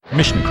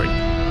Mission Creep,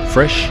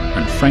 fresh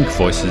and frank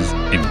voices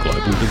in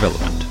global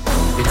development.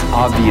 It's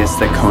obvious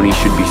that Coney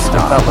should be I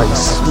stopped. felt like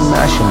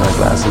smashing my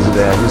glasses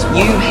today.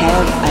 You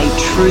have a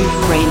true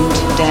friend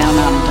down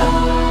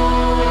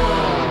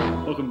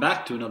under. Welcome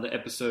back to another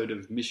episode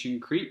of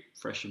Mission Creep,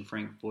 fresh and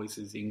frank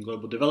voices in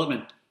global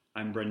development.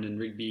 I'm Brendan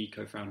Rigby,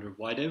 co-founder of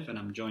YDev, and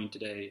I'm joined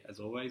today,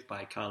 as always,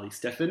 by Carly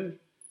Steffen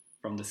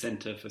from the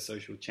Centre for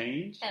Social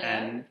Change. Hello.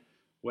 And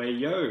Wei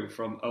Yo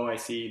from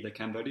OIC, the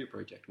Cambodia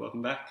Project.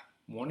 Welcome back.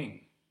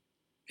 Morning.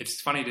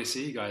 It's funny to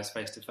see you guys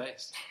face to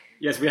face.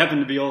 Yes, we happen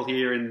to be all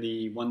here in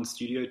the one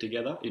studio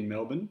together in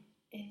Melbourne,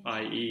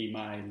 i.e.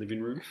 my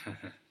living room.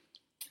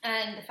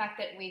 And the fact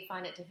that we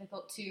find it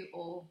difficult to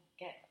all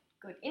get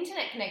good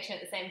internet connection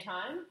at the same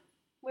time,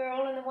 we're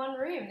all in the one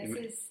room.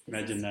 This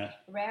Imagine is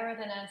that. rarer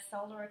than a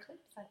solar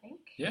eclipse, I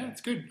think. Yeah,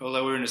 it's good.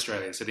 Although we're in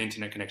Australia, so the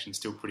internet connection's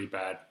still pretty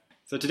bad.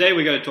 So today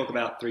we're going to talk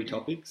about three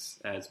topics,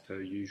 as per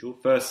usual.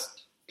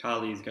 First,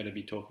 Carly is going to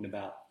be talking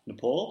about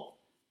Nepal.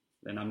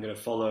 Then I'm going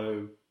to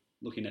follow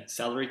looking at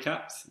salary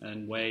caps,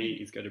 and Wei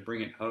is going to bring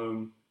it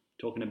home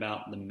talking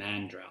about the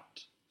man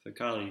drought. So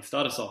Carly,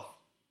 start us off.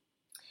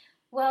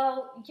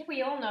 Well, yeah,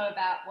 we all know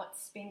about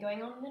what's been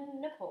going on in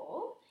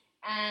Nepal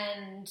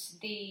and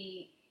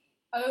the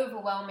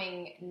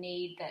overwhelming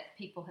need that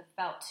people have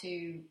felt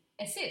to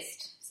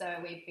assist. So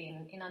we've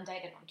been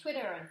inundated on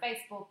Twitter and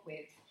Facebook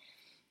with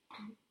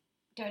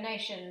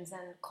donations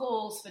and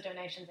calls for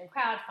donations and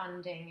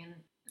crowdfunding and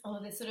all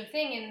of this sort of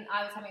thing. And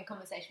I was having a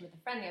conversation with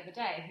a friend the other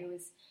day who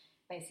was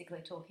basically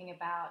talking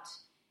about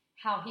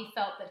how he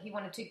felt that he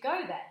wanted to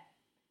go there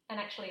and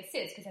actually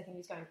assist, because I think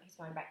he's going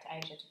back to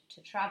Asia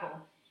to travel.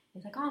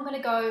 He's like, I'm going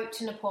to go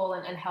to Nepal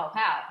and help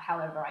out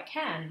however I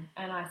can.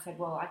 And I said,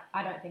 well,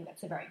 I don't think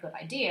that's a very good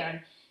idea.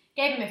 And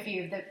gave him a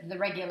few of the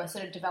regular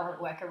sort of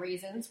development worker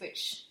reasons,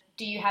 which,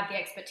 do you have the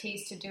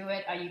expertise to do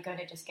it? Are you going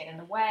to just get in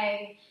the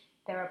way?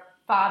 There are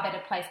far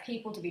better placed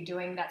people to be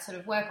doing that sort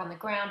of work on the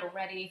ground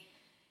already.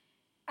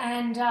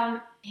 And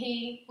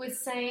he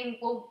was saying,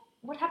 well,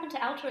 what happened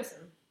to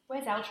altruism?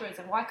 Where's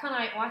altruism? Why can't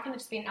it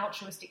just be an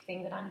altruistic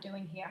thing that I'm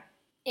doing here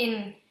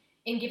in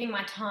giving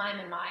my time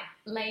and my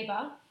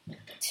labour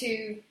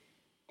to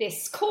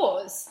this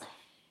cause?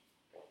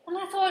 And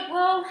I thought,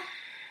 well,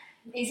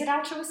 is it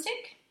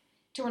altruistic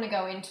to want to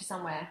go into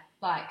somewhere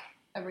like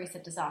a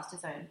recent disaster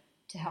zone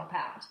to help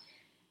out?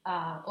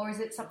 Or is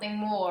it something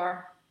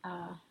more,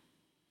 I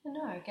don't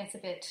know, I guess a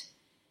bit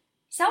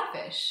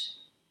selfish?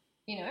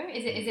 You know,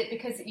 is it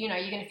because, you know,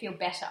 you're going to feel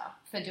better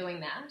for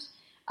doing that?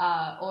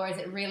 Or is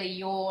it really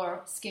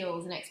your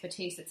skills and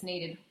expertise that's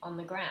needed on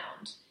the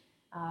ground?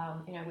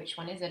 You know, which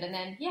one is it? And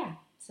then,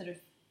 sort of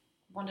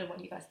wondered what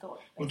you guys thought.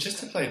 Basically. Well, just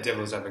to play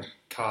devil's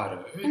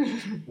avocado,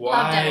 devil's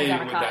why would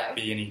avocado. that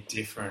be any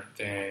different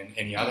than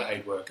any other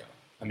aid worker?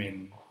 I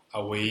mean,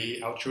 are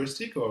we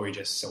altruistic or are we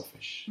just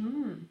selfish?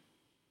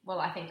 Well,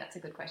 I think that's a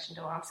good question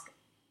to ask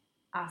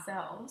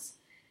ourselves.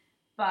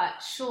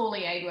 But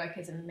surely aid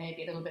workers are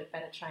maybe a little bit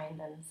better trained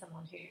than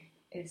someone who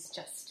is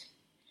just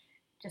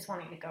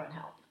wanting to go and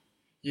help.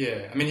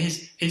 Yeah, I mean,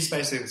 he's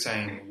basically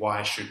saying,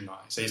 why shouldn't I?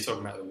 So he's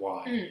talking about the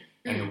why,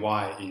 and the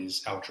why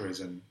is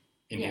altruism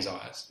in his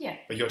eyes. Yeah.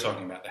 But you're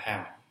talking about the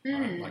how,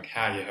 right? Like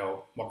how you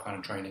help, what kind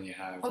of training you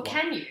have. Or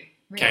can you,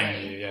 really?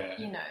 Can you, yeah.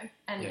 You know,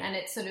 and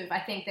it's sort of, I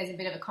think there's a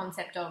bit of a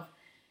concept of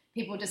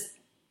people just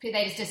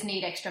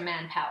need extra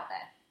manpower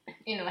there.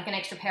 You know, like an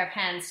extra pair of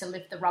hands to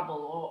lift the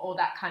rubble or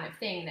that kind of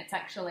thing. That's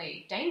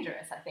actually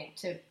dangerous, I think,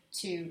 to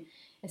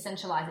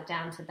essentialise it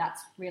down to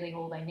that's really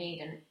all they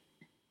need. And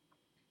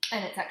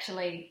it's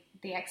actually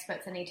the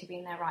experts that need to be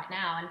in there right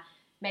now. And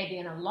maybe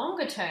in a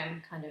longer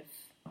term kind of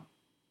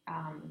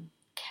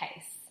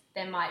case,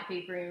 there might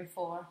be room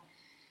for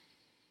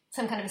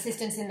some kind of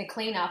assistance in the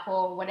cleanup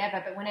or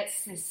whatever. But when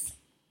it's this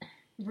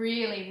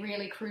really,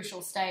 really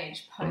crucial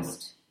stage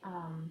post-disaster,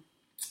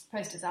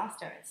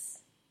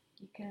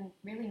 you can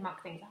really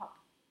muck things up.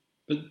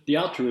 But the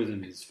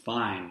altruism is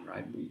fine,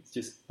 right? It's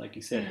just, like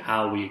you said,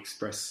 how we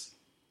express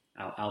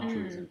our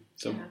altruism.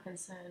 So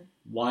concern.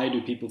 Why do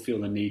people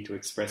feel the need to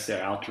express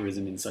their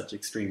altruism in such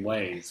extreme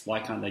ways? Why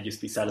can't they just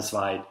be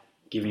satisfied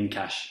giving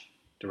cash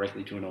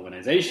directly to an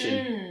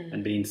organisation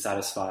and being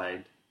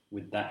satisfied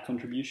with that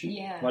contribution?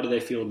 Yeah. Why do they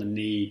feel the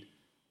need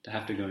to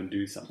have to go and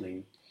do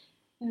something?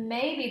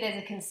 Maybe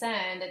there's a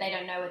concern that they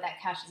don't know where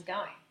that cash is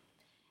going.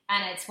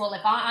 And it's, well,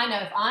 if I know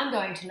if I'm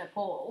going to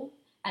Nepal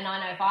and I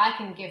know if I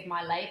can give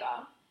my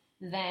labour,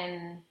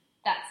 then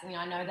that's,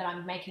 I know that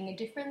I'm making a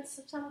difference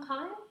of some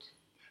kind.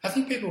 I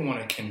think people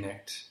want to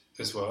connect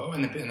as well,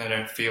 and they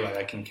don't feel like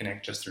they can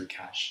connect just through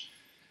cash.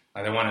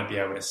 Like they want to be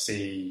able to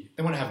see,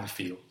 they want to have the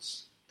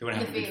feels. They want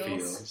to have the good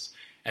feels.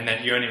 And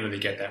that you only really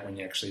get that when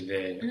you're actually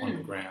there on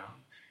the ground,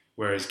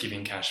 whereas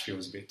giving cash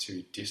feels a bit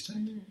too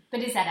distant. But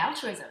is that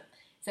altruism?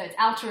 So it's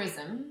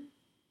altruism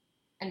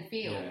and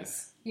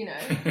feels, you know.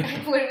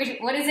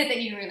 What is it that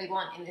you really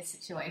want in this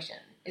situation?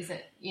 Is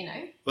it, you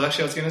know? Well,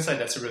 actually, I was going to say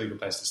that's a really good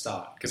place to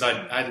start, because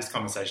I had this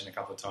conversation a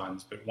couple of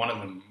times, but one of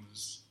them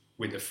was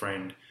with a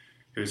friend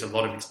who has a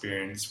lot of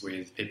experience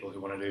with people who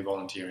want to do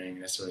volunteering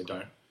and necessarily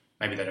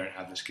maybe they don't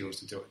have the skills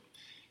to do it.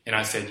 And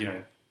I said,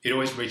 it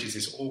always reaches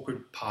this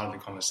awkward part of the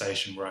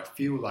conversation where I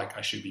feel like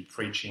I should be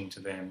preaching to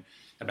them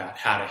about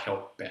how to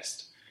help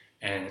best.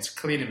 And it's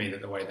clear to me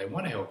that the way they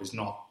want to help is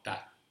not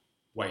that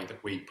way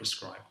that we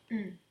prescribe.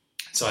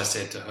 So I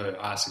said to her,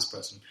 I asked this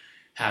person,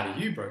 how do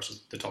you broach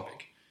the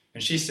topic?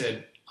 And she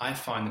said, I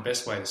find the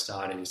best way to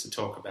start is to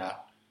talk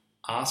about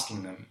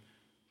asking them,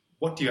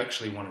 what do you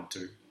actually want to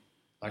do?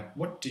 Like,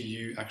 what do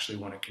you actually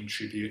want to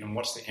contribute, and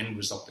what's the end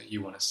result that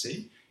you want to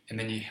see? And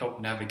then you help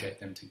navigate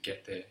them to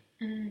get there.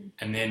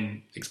 And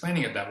then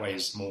explaining it that way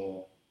is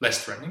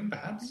less threatening,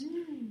 perhaps,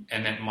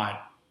 and that might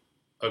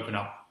open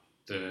up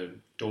the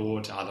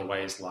door to other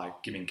ways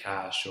like giving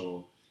cash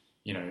or,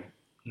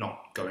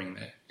 not going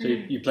there. So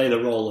you play the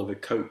role of a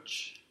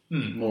coach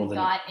more than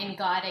in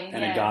guiding,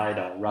 and a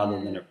guider rather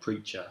than a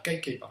preacher.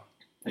 Gatekeeper.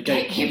 A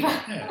gatekeeper.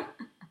 Yeah.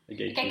 A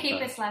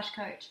gatekeeper /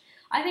 coach.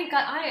 I think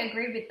I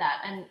agree with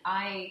that, and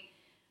I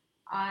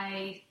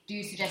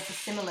do suggest a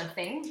similar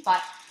thing,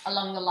 but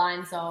along the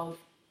lines of,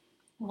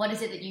 what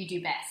is it that you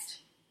do best?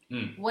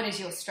 What is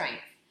your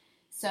strength?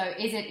 So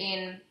is it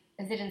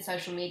in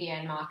social media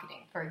and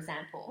marketing, for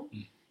example?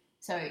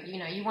 So,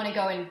 you want to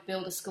go and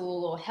build a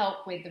school or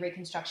help with the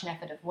reconstruction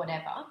effort of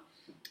whatever.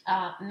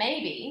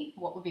 Maybe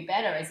what would be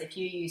better is if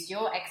you used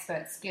your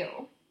expert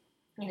skill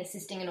in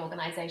assisting an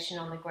organisation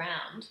on the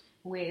ground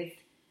with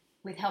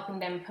helping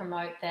them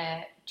promote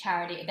their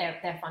charity,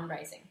 their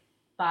fundraising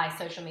by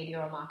social media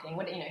or marketing.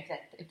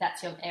 If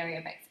that's your area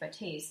of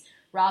expertise,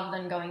 rather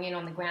than going in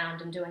on the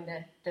ground and doing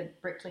the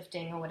brick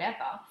lifting or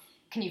whatever,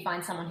 can you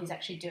find someone who's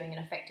actually doing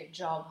an effective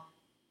job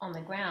on the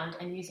ground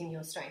and using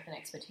your strength and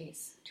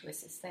expertise to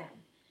assist them?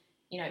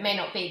 It may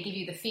not give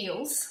you the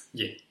feels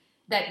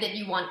that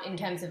you want in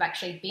terms of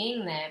actually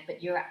being there,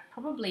 but you're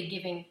probably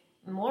giving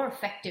more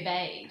effective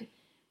aid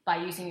by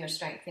using your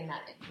strength in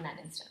that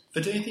instance.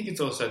 But do you think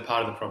it's also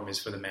part of the problem is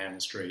for the man on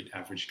the street,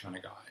 average kind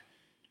of guy,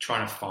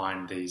 trying to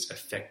find these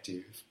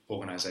effective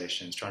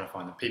organisations, trying to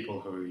find the people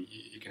who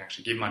you can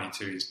actually give money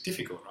to is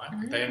difficult, right?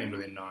 Like they only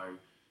really know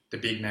the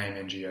big name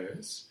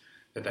NGOs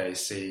that they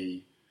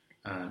see,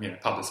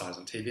 publicised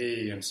on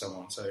TV and so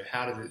on. So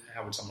how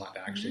would someone like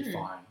that actually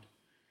find?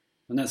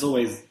 And that's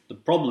always the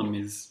problem.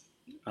 Is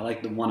I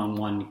like the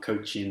one-on-one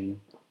coaching,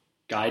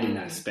 guiding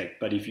aspect,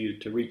 but if you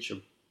to reach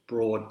a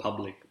broad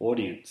public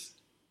audience,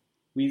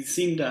 we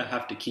seem to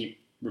have to keep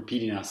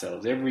repeating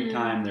ourselves every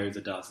time there is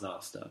a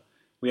disaster.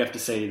 We have to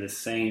say the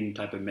same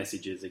type of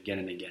messages again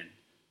and again.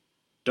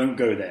 Don't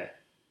go there.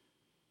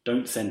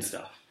 Don't send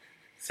stuff.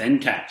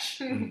 Send cash.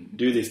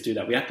 Do this, do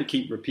that. We have to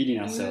keep repeating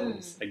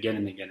ourselves again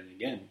and again and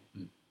again.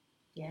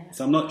 Yeah.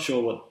 So I'm not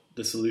sure what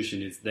the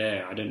solution is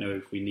there. I don't know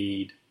if we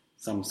need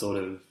some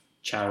sort of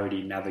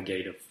charity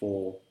navigator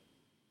for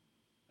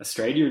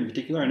Australia in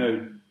particular. I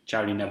know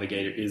Charity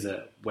Navigator is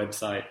a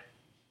website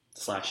 /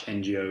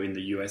 NGO in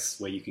the US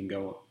where you can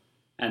go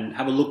and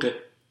have a look at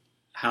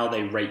how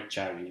they rate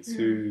charities,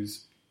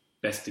 who's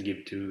best to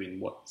give to in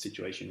what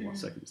situation, what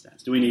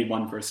circumstance. Do we need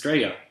one for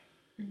Australia?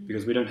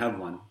 Because we don't have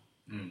one.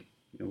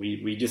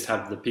 We just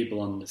have the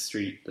people on the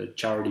street, the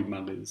charity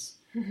muggers,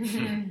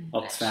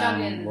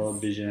 Oxfam,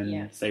 World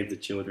Vision, Save the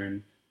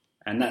Children,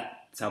 and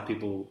that's how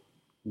people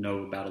know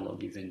about a lot of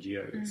these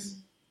NGOs.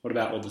 What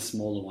about all the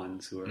smaller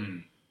ones who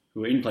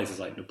are in places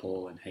like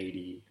Nepal and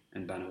Haiti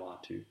and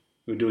Vanuatu,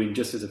 who are doing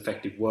just as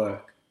effective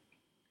work,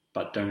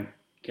 but don't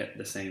get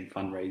the same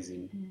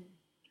fundraising?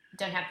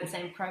 Don't have the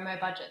same promo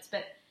budgets,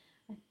 but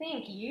I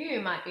think you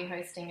might be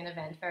hosting an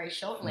event very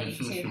shortly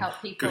to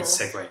help people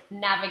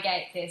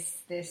navigate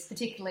this,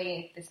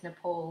 particularly this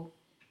Nepal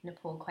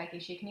quake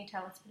issue. Can you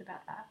tell us a bit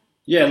about that?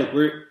 Yeah, look,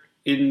 we're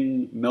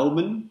in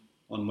Melbourne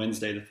on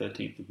Wednesday the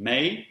 13th of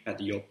May at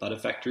the York Butter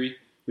Factory.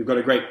 We've got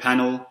a great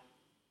panel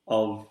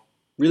of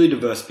really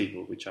diverse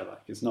people, which I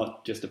like. It's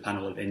not just a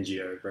panel of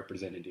NGO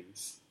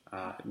representatives.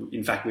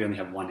 In fact, we only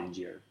have one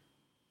NGO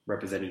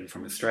representative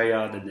from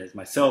Australia. Then there's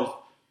myself.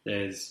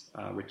 There's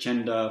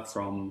Richenda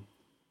from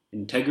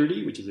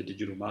Integrity, which is a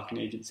digital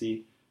marketing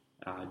agency.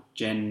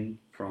 Jen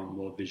from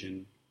World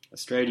Vision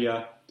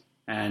Australia.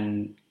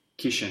 And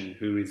Kishan,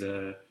 who is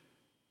a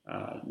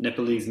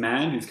Nepalese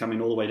man who's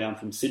coming all the way down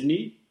from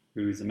Sydney,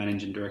 who is the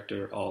managing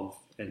director of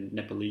a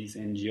Nepalese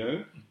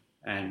NGO.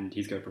 And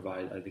he's going to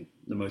provide, I think,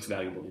 the most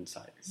valuable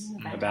insights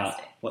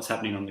about what's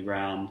happening on the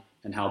ground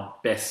and how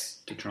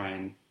best to try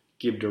and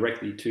give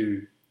directly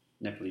to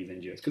Nepalese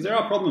NGOs. Because there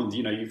are problems,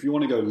 if you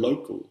want to go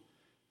local,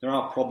 there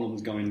are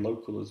problems going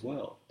local as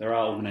well. There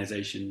are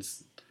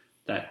organisations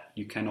that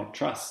you cannot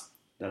trust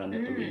that are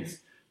Nepalese.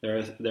 There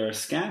are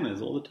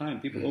scammers all the time.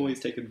 People always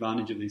take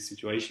advantage of these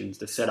situations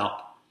to set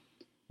up,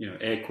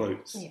 air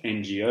quotes,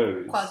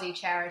 NGOs.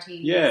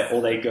 Quasi-charities. Yeah,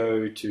 or they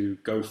go to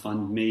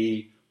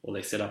GoFundMe, or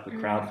they set up a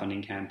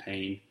crowdfunding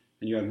campaign,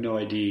 and you have no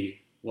idea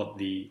what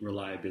the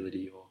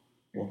reliability or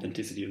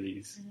authenticity of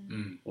these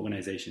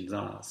organisations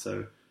are.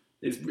 So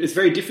it's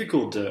very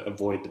difficult to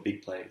avoid the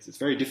big players. It's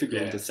very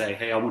difficult to say,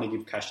 hey, I want to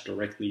give cash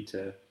directly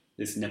to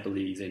this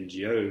Nepalese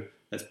NGO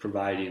that's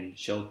providing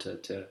shelter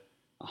to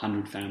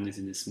 100 families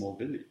in this small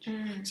village.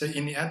 So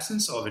in the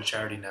absence of a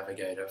charity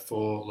navigator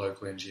for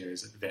local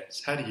NGOs at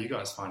VETS, how do you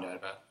guys find out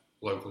about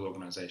local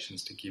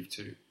organisations to give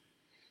to?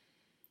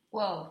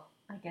 Well,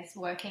 I guess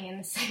working in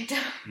the sector,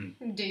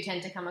 we do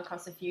tend to come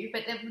across a few,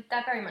 but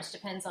that very much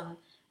depends on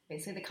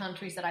obviously the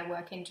countries that I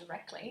work in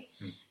directly.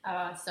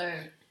 So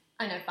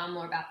I know far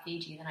more about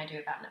Fiji than I do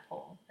about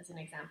Nepal, as an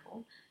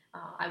example.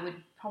 I would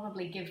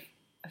probably give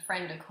a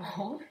friend a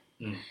call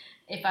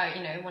if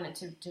I, wanted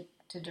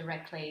to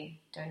directly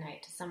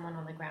donate to someone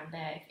on the ground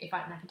there. If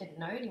I didn't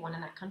know anyone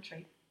in that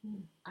country,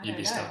 I don't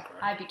know. Stuck,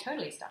 right? I'd be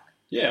totally stuck.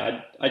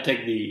 Yeah, I'd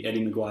take the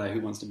Eddie Maguire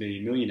Who Wants to Be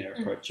a Millionaire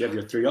approach. You have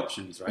your 3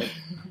 options, right?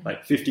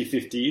 Like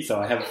 50-50. So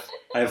I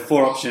have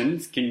 4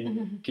 options.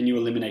 Can you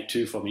eliminate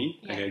 2 for me?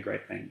 Yeah. Okay,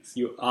 great, thanks.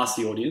 You ask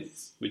the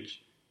audience,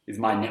 which is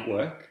my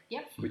network.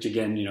 Yep. Which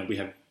again, we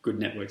have good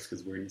networks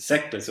because we're in the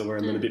sector, so we're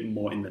a little bit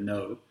more in the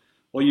know.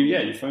 Or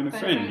you phone a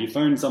friend. You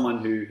phone someone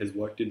who has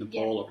worked in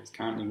Nepal or is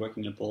currently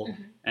working in Nepal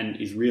and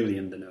is really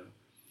in the know.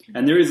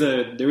 And there is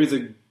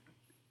a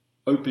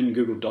open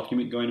Google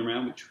document going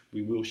around, which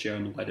we will share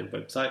on the WideDev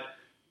website,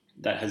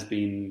 that has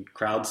been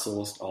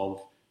crowdsourced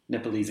of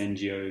Nepalese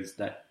NGOs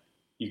that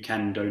you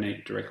can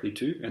donate directly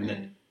to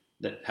and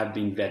that have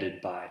been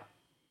vetted by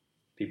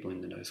people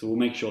in the know. So we'll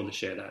make sure to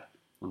share that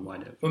on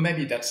WideDev. Well,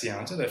 maybe that's the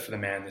answer, though, for the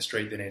man in the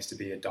street. There needs to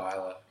be a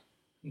dialer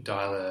aid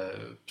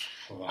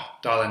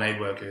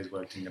worker who's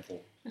worked in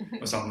Nepal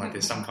or something like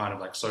this, some kind of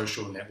like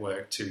social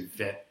network to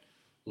vet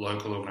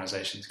local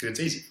organisations, because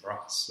it's easy for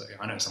us. Like,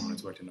 I know someone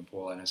who's worked in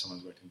Nepal, I know someone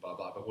who's worked in blah,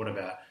 blah, but what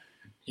about,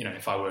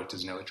 if I worked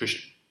as an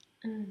electrician?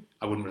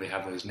 I wouldn't really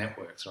have those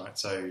networks, right?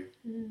 So,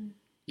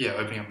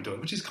 opening up the door,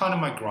 which is kind of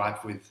my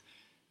gripe with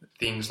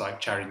things like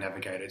Charity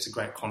Navigator. It's a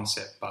great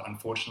concept, but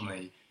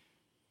unfortunately,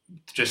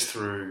 just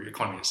through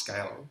economy of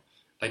scale,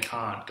 they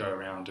can't go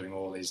around doing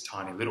all these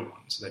tiny little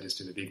ones, so they just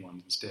do the big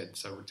ones instead.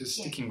 So we're just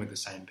sticking with the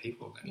same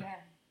people then. Yeah.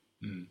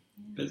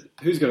 But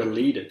who's got to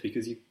lead it?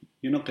 Because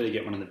you're not going to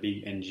get one of the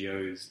big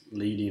NGOs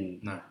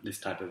leading this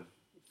type of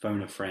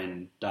phone a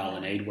friend, dial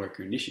an aid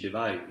worker initiative,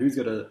 are you? Who's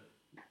got to...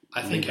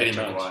 I think Eddie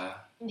Maguire.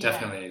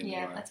 Definitely Eddie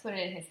Maguire. Yeah, let's put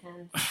it in his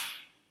hands.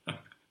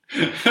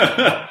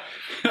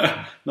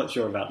 Not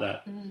sure about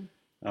that.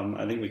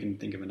 I think we can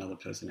think of another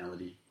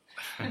personality.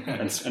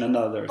 and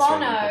another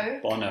Bono.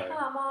 Bono.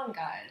 Come on,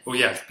 guys. Well,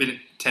 yeah, it's been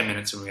 10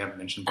 minutes and we haven't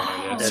mentioned Bono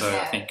yet, so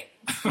I think...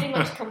 Pretty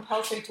much a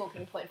compulsory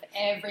talking point for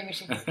every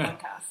Mission Quest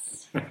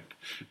podcast.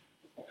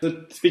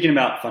 So speaking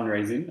about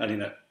fundraising, I think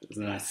that is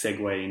a nice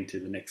segue into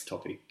the next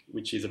topic,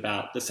 which is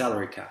about the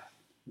salary cap.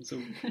 So,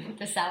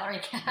 the salary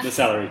cap. The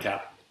salary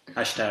cap.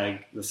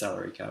 Hashtag the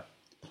salary cap.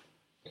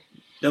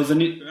 There was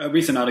a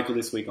recent article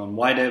this week on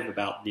WideDev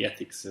about the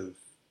ethics of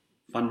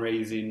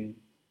fundraising,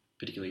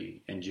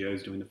 particularly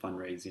NGOs doing the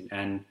fundraising.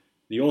 And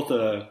the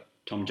author,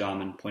 Tom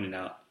Jarman, pointed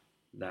out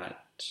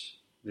that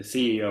the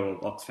CEO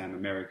of Oxfam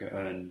America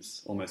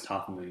earns almost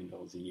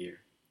 $500,000 a year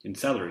in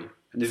salary.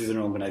 And this is an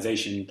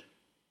organization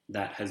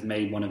that has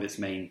made one of its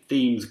main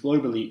themes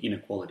globally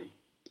inequality.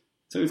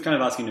 So it's kind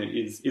of asking,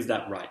 is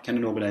that right? Can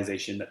an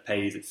organization that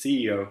pays its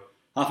CEO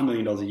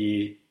 $500,000 a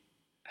year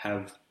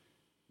have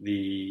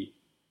the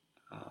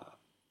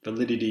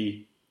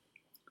validity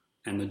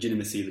and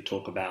legitimacy to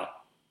talk about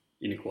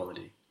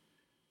inequality?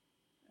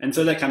 And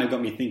so that kind of got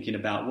me thinking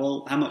about,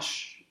 well, how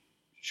much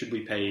should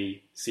we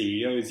pay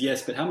CEOs?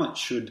 Yes, but how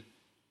much should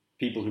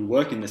people who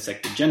work in the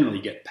sector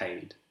generally get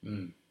paid?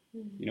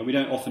 We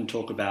don't often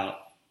talk about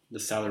the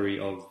salary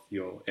of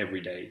your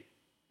everyday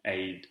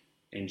aid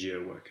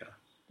NGO worker.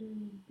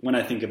 When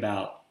I think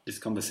about this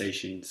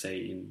conversation,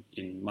 say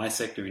in my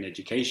sector in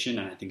education,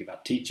 and I think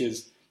about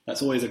teachers,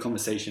 that's always a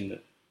conversation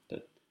that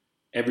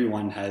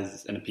everyone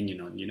has an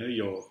opinion on,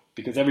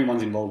 because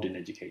everyone's involved in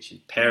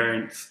education.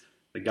 Parents,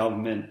 the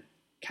government,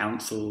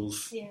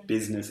 councils,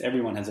 business,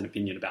 everyone has an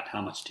opinion about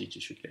how much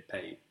teachers should get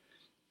paid.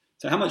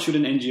 So how much should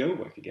an NGO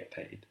worker get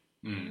paid?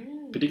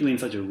 Particularly in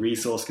such a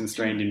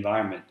resource-constrained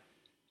environment.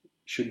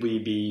 Should we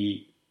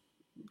be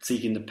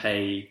seeking to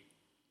pay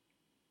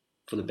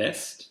for the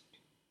best?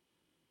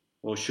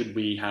 Or should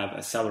we have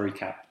a salary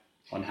cap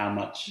on how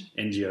much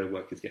NGO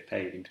workers get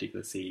paid, in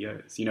particular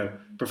CEOs?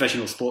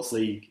 Professional sports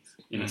leagues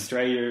in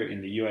Australia,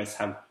 in the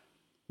US,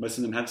 most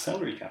of them have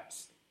salary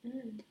caps.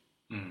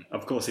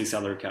 Of course, these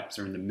salary caps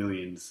are in the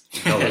millions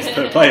of dollars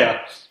per player.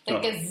 A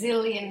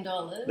gazillion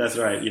dollars. That's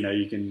right.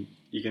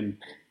 You can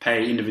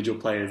pay individual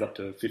players up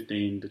to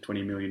 $15 to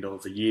 $20 million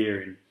a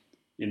year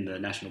in the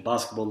National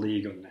Basketball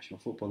League or the National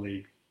Football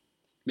League.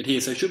 But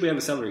so should we have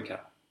a salary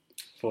cap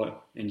for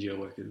NGO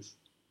workers?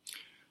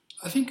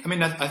 I think the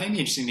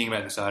interesting thing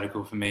about this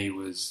article for me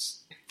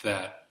was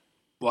that,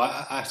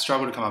 I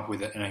struggle to come up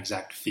with an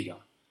exact figure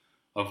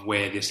of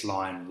where this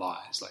line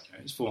lies. Like,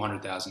 is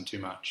 400,000 too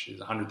much? Is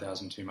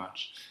 100,000 too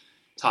much?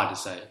 It's hard to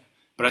say.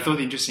 But I thought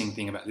the interesting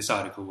thing about this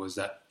article was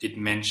that it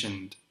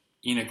mentioned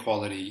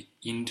inequality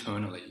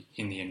internally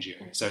in the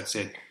NGO. So it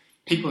said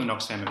people in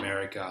Oxfam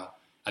America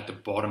at the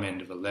bottom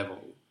end of the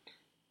level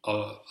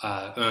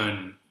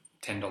earn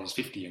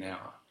 $10.50 an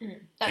hour.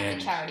 That's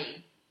the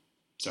charity.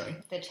 Sorry?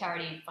 The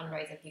charity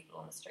fundraiser people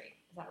on the street.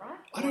 Is that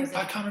right?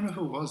 I can't remember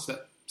who it was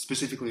that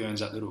specifically earns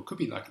that little. It could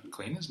be like the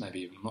cleaners,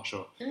 maybe even. I'm not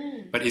sure.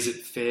 But is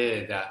it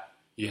fair that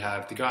you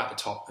have the guy at the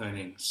top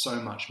earning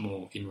so much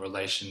more in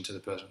relation to the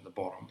person at the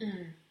bottom?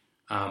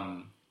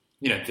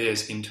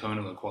 There's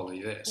internal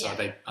equality there. So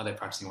are they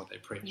practicing what they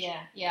preach?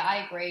 Yeah,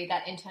 I agree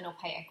that internal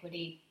pay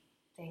equity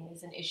thing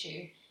is an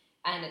issue,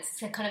 and it's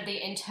kind of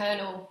the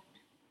internal.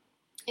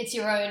 It's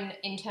your own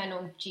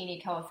internal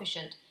Gini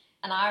coefficient,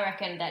 and I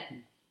reckon that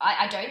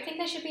I don't think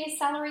there should be a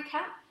salary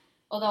cap.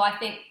 Although I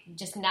think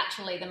just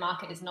naturally the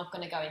market is not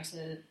going to go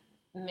into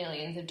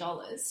millions of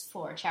dollars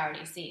for a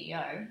charity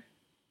CEO.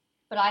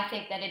 But I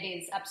think that it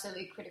is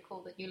absolutely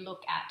critical that you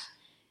look at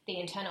the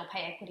internal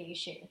pay equity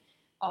issue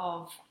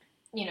of,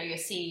 your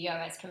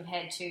CEO as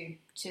compared to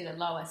the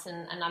lowest.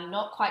 And I'm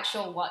not quite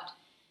sure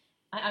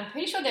I'm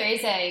pretty sure there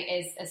is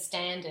a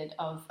standard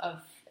of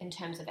in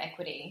terms of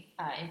equity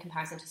in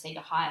comparison to, say, the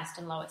highest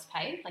and lowest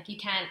paid. Like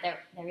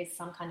there is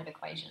some kind of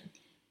equation.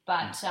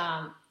 But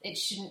it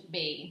shouldn't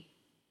be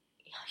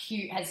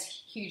as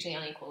hugely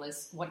unequal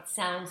as what it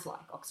sounds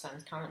like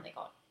Oxfam's currently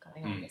got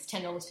going on. It's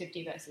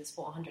 $10.50 versus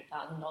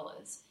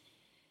 $400,000.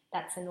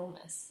 That's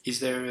enormous. Is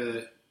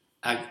there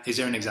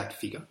an exact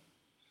figure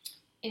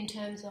in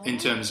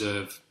terms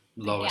of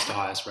lowest to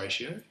highest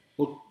ratio?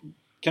 Well,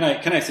 can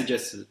I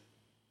suggest that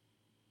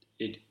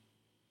it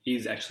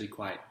is actually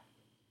quite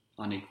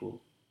unequal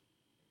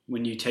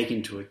when you take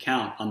into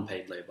account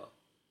unpaid labour.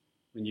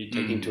 When you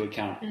take into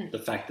account the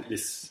fact that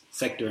this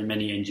sector and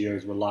many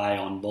NGOs rely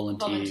on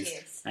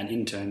volunteers and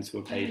interns who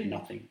are paid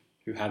nothing,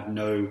 who have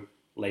no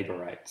labour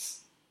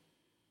rights.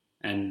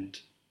 And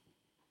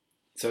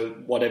so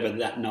whatever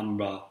that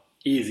number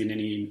is in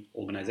any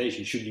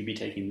organisation, should you be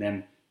taking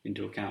them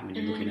into account when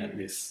you're looking at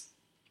this?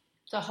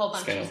 So a whole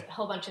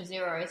bunch of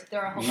zeros. If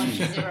there are a whole bunch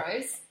of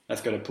zeros,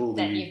 that's got to pull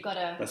then you've got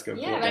to. That's got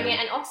to yeah, but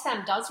and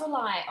Oxfam does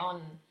rely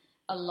on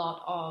a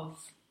lot of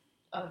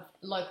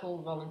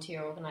local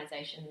volunteer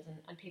organisations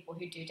and people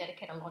who do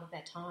dedicate a lot of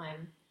their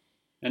time.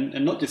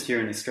 And not just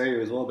here in Australia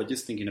as well, but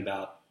just thinking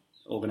about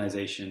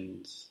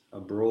organisations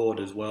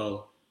abroad as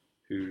well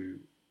who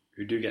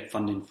do get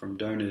funding from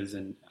donors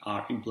and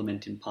are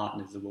implementing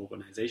partners of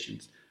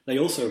organisations. They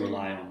also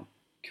rely on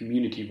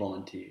community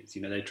volunteers.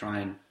 They try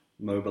and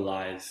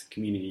mobilise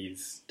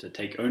communities to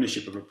take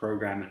ownership of a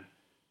program,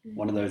 and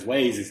one of those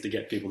ways is to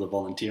get people to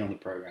volunteer on the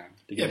program,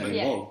 to get them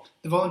involved.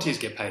 The volunteers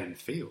get paid in the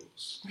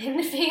fields. In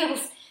the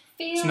fields.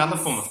 It's another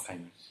form of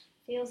payment.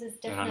 Fields is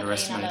definitely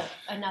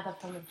another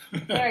form of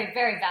very,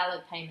 very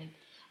valid payment.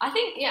 I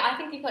think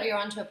you're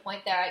onto a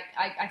point there.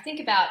 I think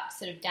about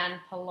sort of Dan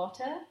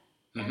Pallotta's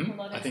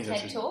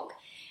TED Talk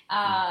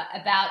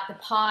about the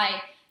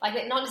pie, like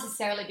it not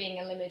necessarily being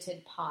a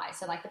limited pie.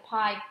 So like the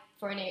pie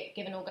for any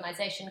given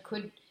organisation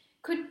could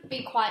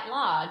be quite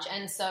large,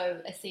 and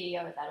so a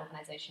CEO of that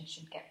organisation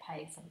should get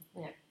paid some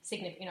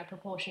significant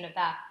proportion of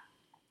that.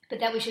 But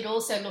then we should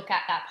also look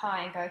at that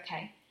pie and go,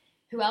 okay,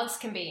 who else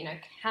can be?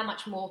 How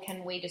much more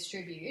can we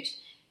distribute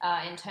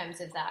in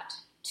terms of that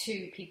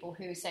to people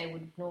who say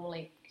would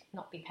normally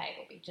not be paid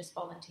or be just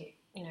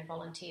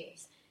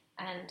volunteers?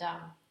 And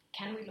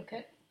can we look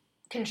at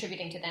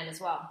contributing to them as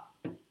well?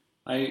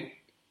 I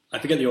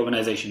forget the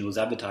organisation who was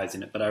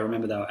advertising it, but I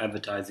remember they were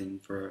advertising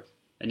for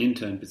an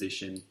intern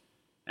position,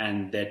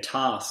 and their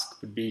task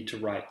would be to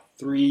write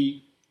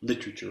 3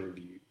 literature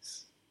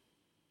reviews.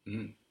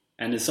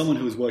 And as someone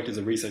who has worked as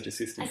a research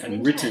assistant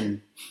and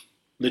written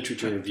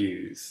literature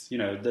reviews,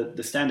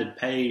 the standard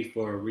pay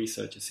for a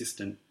research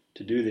assistant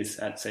to do this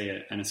at,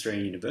 say, an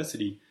Australian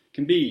university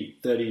can be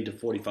 $30 to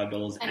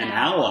 $45 an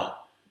hour.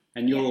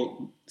 And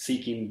you're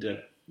seeking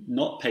to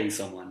not pay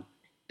someone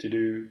to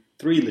do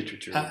 3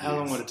 literature reviews. How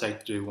long would it take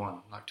to do one,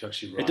 like to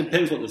actually write? It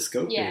depends what the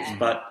scope is,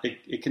 but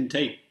it can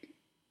take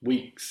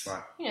weeks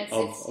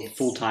of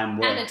full-time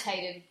work.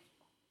 Annotated.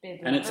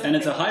 And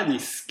it's a highly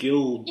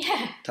skilled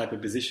type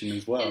of position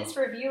as well. It's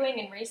reviewing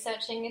and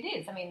researching. It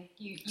is. I mean,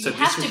 you'd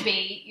have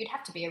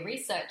to be a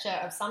researcher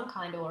of some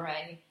kind, or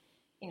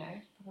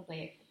probably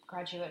a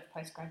graduate,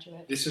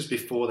 postgraduate. This was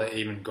before they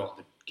even got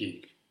the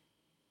gig,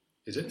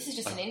 is it? This is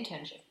just an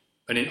internship.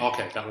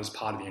 Okay, that was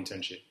part of the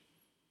internship.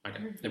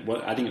 Okay,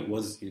 I think it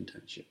was the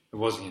internship. It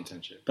was the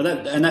internship,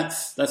 but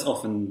that's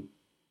often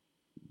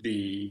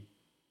the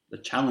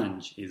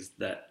challenge, is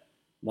that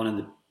one of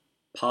the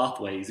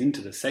pathways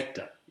into the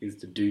sector is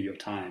to do your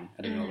time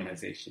at an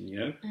organisation.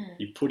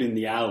 You put in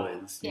the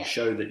hours, you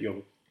show that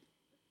you're,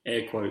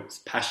 air quotes,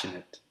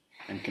 passionate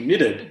and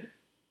committed,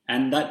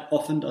 and that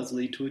often does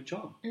lead to a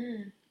job,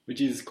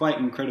 which is quite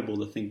incredible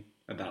to think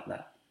about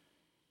that.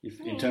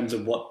 In terms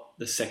of what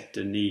the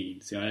sector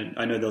needs.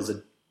 I know there was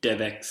a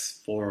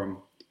DevX forum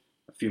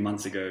a few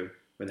months ago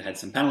where they had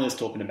some panelists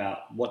talking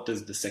about what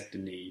does the sector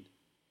need,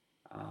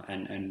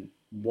 and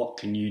what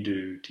can you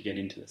do to get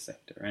into the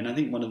sector. And I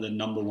think one of the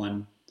number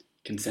one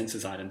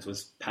consensus items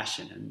was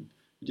passion, and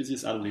which is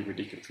just utterly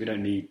ridiculous. We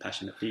don't need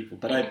passionate people.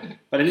 But I think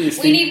this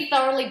We thing, need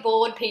thoroughly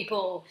bored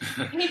people.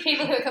 We need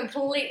people who are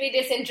completely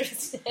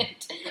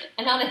disinterested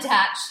and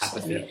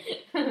unattached. yeah.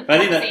 But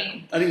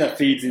I think that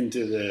feeds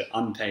into the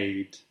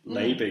unpaid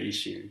labour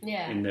issue.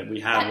 Yeah. In that we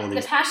have all The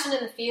these. passion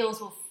in the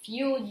fields will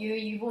fuel you.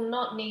 You will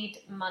not need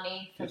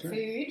money for That's right.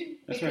 food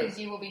That's because right.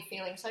 you will be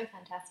feeling so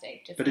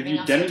fantastic. Just But if giving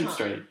you us your time.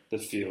 demonstrate the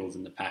feels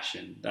and the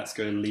passion, that's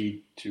going to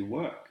lead to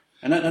work.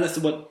 And that's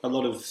what a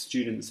lot of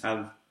students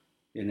have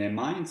in their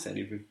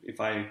mindset. If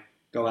I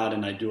go out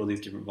and I do all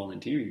these different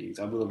volunteering gigs,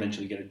 I will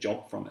eventually get a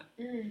job from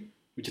it,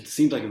 which it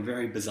seems like a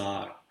very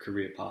bizarre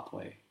career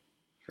pathway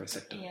for a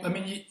sector. Yeah. I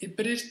mean,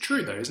 but it's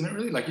true though, isn't it?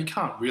 Really, like you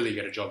can't really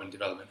get a job in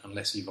development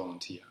unless you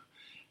volunteer.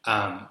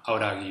 I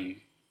would argue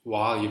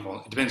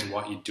it depends on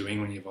what you're doing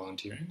when you're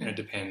volunteering, and it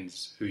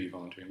depends who you're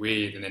volunteering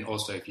with, and then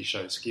also if you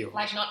show skills.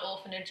 Like not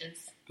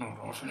orphanages. Not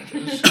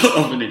orphanages.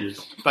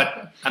 Orphanages.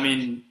 But I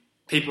mean,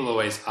 people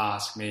always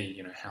ask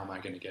me, how am I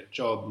going to get a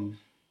job?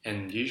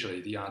 And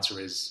usually the answer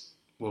is,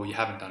 well, you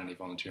haven't done any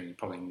volunteering, you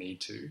probably need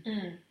to.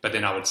 But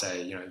then I would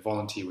say,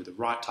 volunteer with the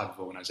right type of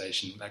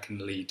organisation that can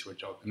lead to a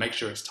job, and make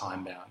sure it's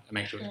time bound, and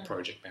make sure it's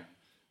project bound.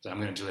 So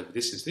I'm going to deliver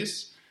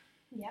this,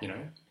 Yeah.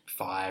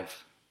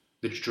 5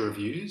 literature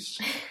reviews,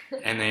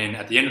 and then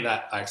at the end of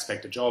that, I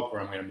expect a job,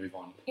 or I'm going to move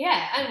on.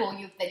 Yeah, and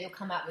then you'll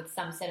come up with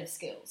some set of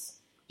skills.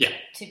 Yeah.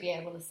 To be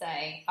able to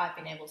say, I've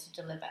been able to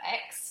deliver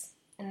X,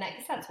 and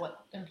that's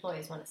what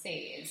employers want to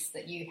see, is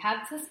that you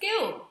have the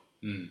skill.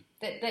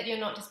 That you're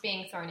not just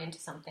being thrown into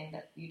something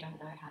that you don't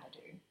know how to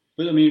do.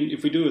 But I mean,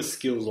 if we do a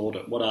skills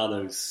audit, what are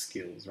those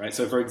skills, right?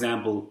 So, for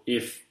example,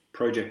 if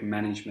project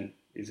management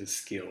is a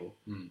skill,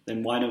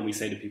 then why don't we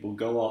say to people,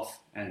 go off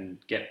and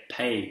get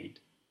paid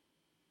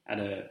at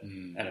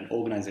an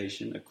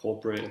organisation, a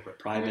corporate,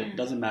 private,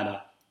 doesn't matter,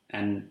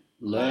 and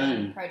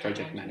learn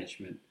project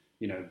management.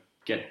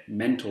 Get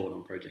mentored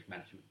on project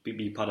management,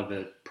 be part of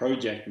a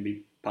project and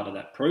be part of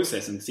that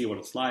process and see what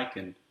it's like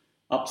and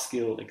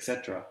upskill,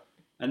 etc.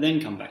 And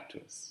then come back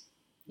to us.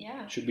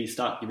 Yeah. Should we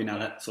start giving out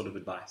that sort of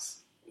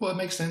advice? Well, it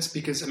makes sense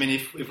because, I mean,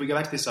 if we go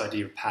back to this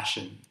idea of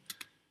passion,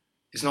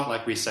 it's not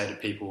like we say to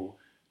people,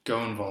 go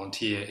and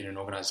volunteer in an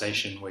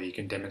organisation where you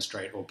can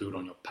demonstrate or build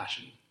on your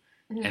passion.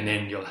 And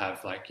then you'll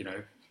have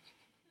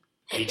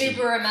 80...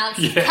 Uber amounts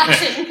of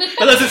passion.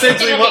 But that's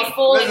essentially what we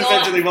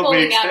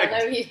falling expect.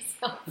 out of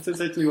yourself. That's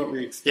essentially what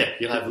we expect. Yeah,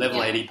 you'll have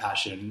level 80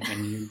 passion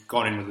and you've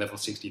gone in with level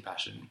 60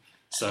 passion.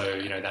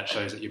 So, that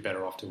shows that you're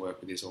better off to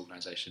work with this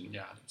organisation.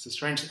 Yeah, it's a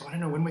strange thing. I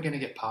don't know when we're going to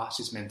get past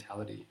this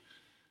mentality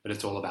that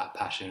it's all about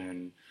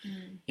passion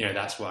and,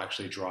 that's what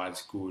actually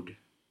drives good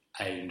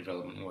aid and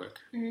development work.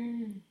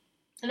 And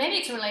maybe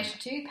it's in relation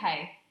to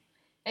pay.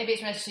 Maybe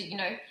it's in relation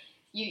to,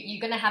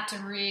 you're going to have to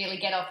really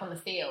get off on the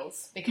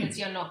fields because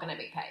you're not going to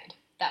be paid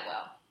that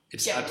well.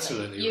 It's generally.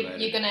 absolutely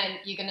related.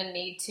 You're going to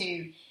need to,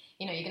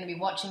 you're going to be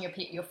watching your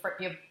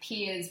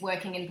peers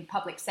working in the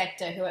public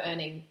sector who are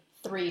earning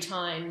 3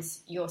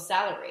 times your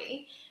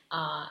salary,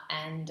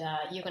 and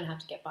you're going to have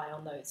to get by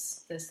on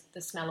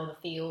the smell of the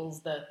fields,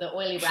 the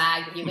oily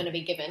rag that you're going to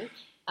be given.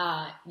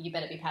 You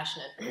better be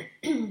passionate.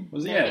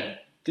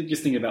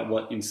 Just think about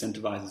what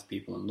incentivizes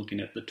people and looking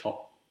at the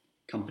top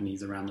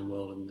companies around the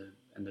world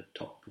and the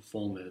top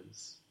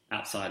performers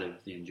outside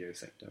of the NGO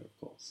sector, of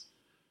course.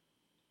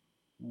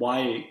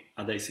 Why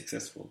are they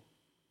successful?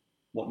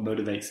 What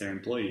motivates their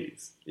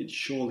employees? It's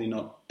surely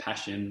not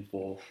passion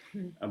for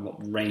a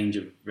range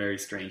of very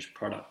strange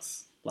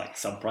products like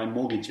subprime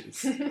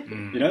mortgages.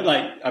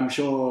 I'm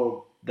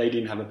sure they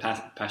didn't have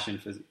a passion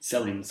for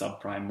selling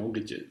subprime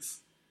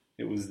mortgages.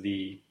 It was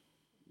the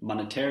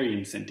monetary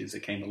incentives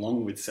that came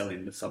along with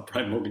selling the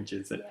subprime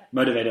mortgages that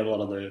motivated a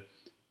lot of the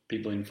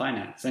people in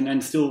finance.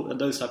 And still,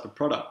 those type of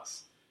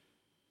products,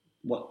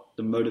 what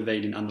the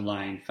motivating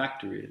underlying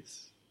factor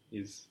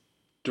is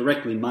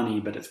directly money,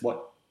 but it's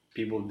what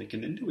people that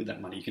can then do with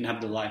that money. You can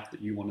have the life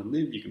that you want to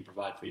live, you can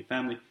provide for your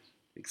family,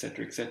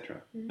 etc.,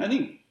 etc. I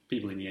think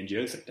people in the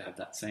NGO sector have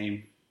that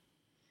same,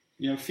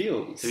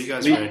 feels. Have you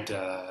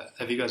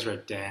guys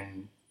read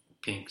Dan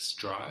Pink's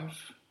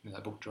Drive?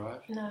 That book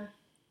Drive? No.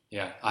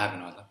 Yeah, I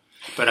haven't either.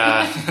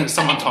 But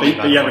someone told me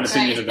about it. But you have an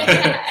opinion about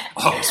it.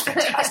 Oh, it's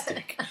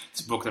fantastic.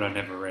 It's a book that I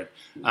never read.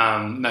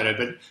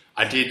 But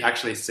I did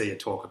actually see a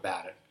talk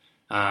about it.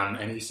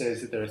 And he says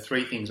that there are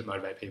 3 things that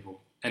motivate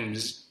people. And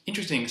there's an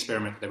interesting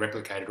experiment that they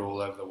replicated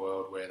all over the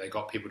world where they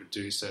got people to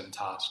do certain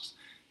tasks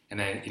and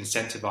they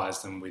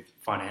incentivized them with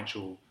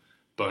financial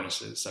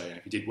bonuses. So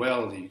if you did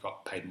well, you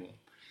got paid more.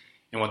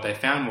 And what they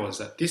found was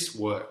that this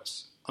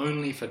works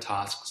only for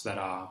tasks that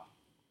are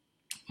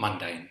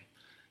mundane,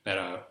 that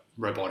are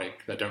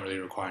robotic, that don't really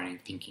require any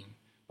thinking.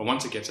 But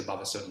once it gets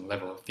above a certain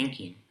level of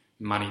thinking,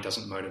 money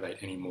doesn't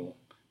motivate anymore.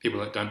 People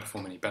that don't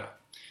perform any better.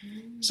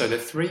 So the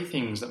 3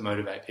 things that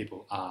motivate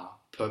people are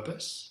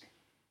purpose,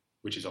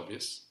 which is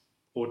obvious,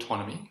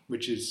 autonomy,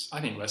 which is, I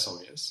think, less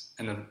obvious,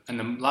 and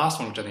the last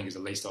one, which I think is the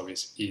least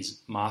obvious,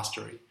 is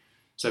mastery.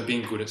 So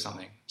being good at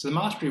something. So the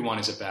mastery one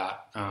is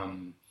about,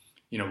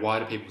 why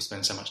do people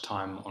spend so much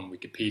time on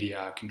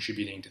Wikipedia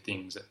contributing to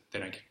things that they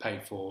don't get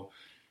paid for?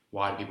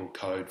 Why do people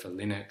code for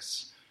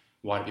Linux?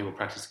 Why do people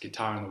practice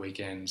guitar on the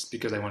weekends?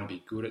 Because they want to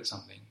be good at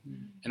something.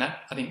 And that,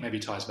 I think, maybe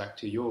ties back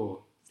to your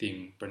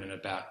thing, Brendan,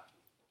 about,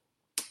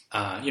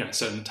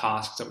 certain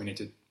tasks that we need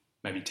to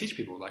maybe teach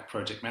people, like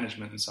project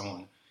management and so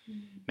on.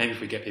 Maybe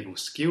if we get people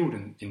skilled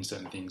in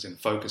certain things and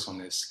focus on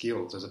their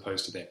skills as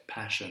opposed to their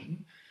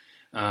passion,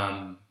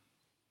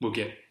 we'll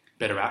get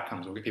better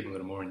outcomes. We'll get people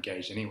that are more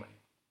engaged anyway.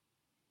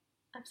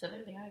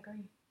 Absolutely, I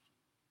agree.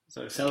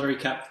 So salary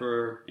cap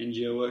for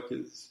NGO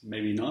workers,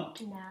 maybe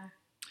not? No.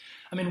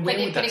 I mean, where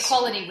would that... But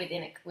equality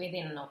within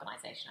an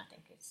organisation, I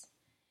think, is,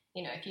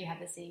 if you have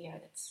the CEO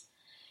that's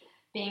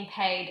being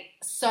paid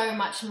so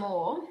much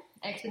more,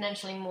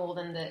 exponentially more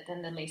than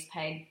the least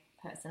paid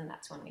person,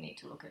 that's when we need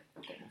to look at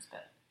things.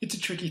 But it's a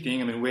tricky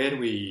thing. I mean, where do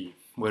we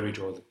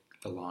draw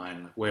the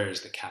line? Like, where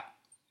is the cap?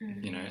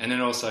 And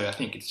then also, I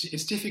think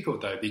it's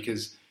difficult though,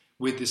 because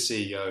with the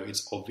CEO,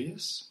 it's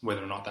obvious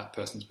whether or not that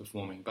person's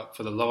performing. But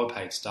for the lower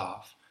paid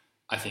staff,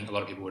 I think a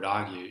lot of people would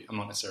argue, I'm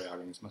not necessarily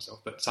arguing this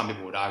myself, but some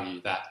people would argue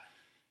that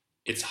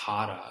it's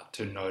harder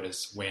to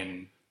notice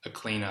when a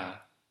cleaner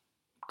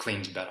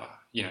cleans better.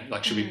 Is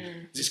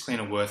this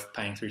cleaner worth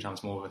paying 3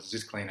 times more versus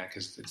this cleaner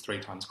because it's 3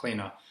 times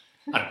cleaner?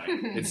 I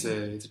don't know. It's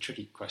a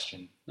tricky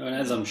question. No, and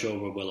as I'm sure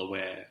we're well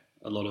aware,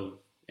 a lot of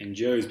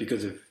NGOs,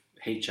 because of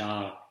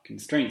HR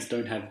constraints,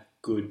 don't have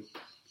good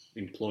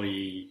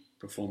employee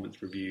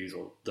performance reviews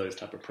or those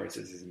type of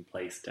processes in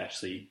place to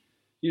actually,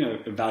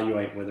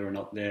 evaluate whether or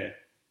not their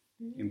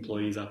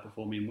employees are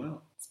performing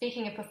well.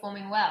 Speaking of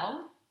performing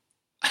well,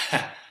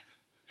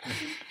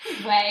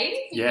 Wade,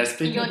 yeah,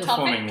 speaking of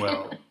performing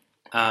well.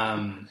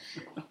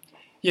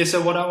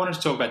 So what I wanted to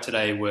talk about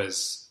today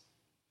was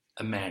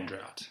a man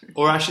drought,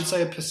 or I should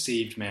say a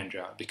perceived man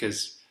drought,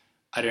 because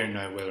I don't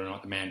know whether or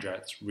not the man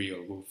drought's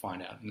real. We'll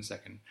find out in a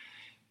second.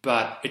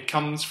 But it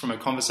comes from a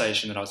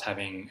conversation that I was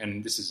having,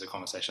 and this is a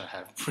conversation I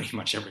have pretty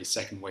much every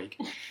second week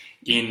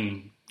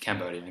in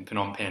Cambodia, in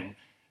Phnom Penh,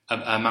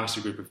 amongst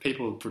a group of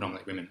people,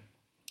 predominantly women,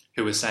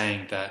 who were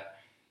saying that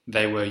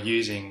they were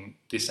using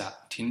this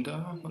app,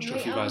 Tinder. I'm not sure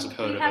if you guys have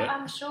heard of it.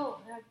 I'm sure.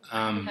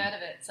 I've heard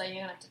of it, so you're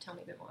going to have to tell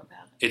me a bit more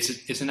about it.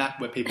 It's an app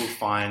where people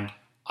find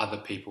other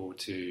people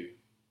to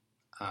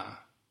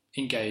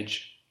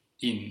engage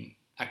in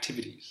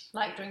activities.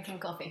 Like drinking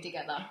coffee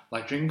together.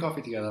 Like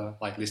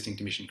listening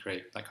to Mission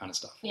Creek, that kind of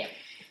stuff. Yeah.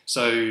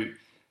 So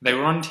they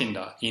were on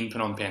Tinder in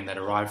Phnom Penh. They'd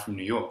arrived from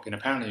New York, and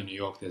apparently in New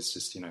York there's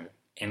just,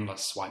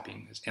 endless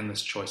swiping. There's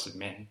endless choice of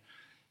men.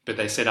 But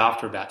they said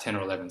after about 10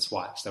 or 11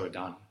 swipes, they were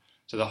done.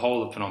 So the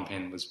whole of Phnom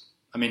Penh was,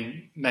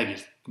 maybe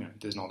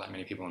there's not that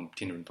many people on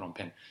Tinder in Phnom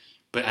Penh.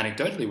 But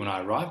anecdotally, when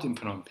I arrived in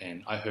Phnom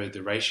Penh, I heard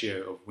the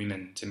ratio of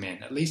women to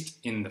men, at least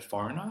in the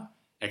foreigner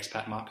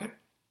expat market,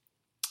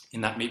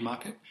 in that meat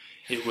market,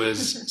 it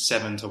was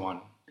 7 to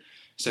 1.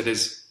 So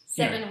there's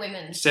 7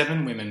 women.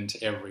 7 women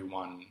to every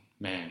 1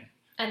 man.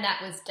 And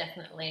that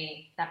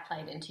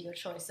played into your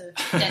choice of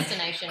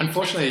destination.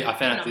 Unfortunately, I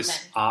found out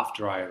this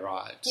after I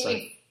arrived. So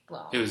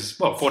it was,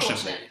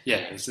 fortunately,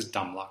 it was just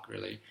dumb luck,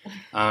 really.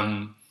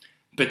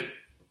 But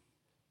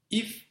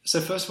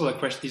first of all, the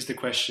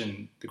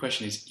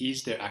question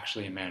is there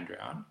actually a man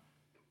drought?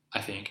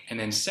 I think. And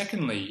then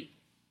secondly,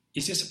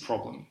 is this a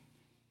problem?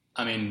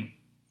 I mean,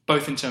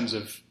 both in terms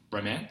of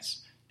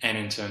romance and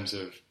in terms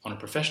of, on a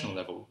professional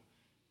level,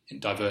 in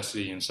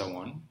diversity and so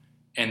on.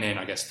 And then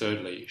I guess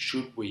thirdly,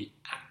 should we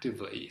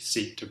actively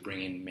seek to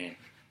bring in men?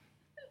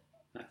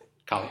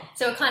 Carly?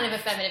 So a kind of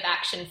affirmative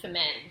action for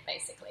men,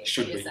 basically.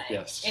 Should we?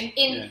 Yes. And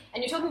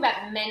you're talking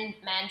about man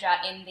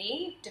drought in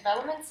the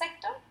development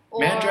sector? Or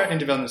man drought in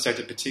development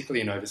sector, particularly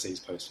in overseas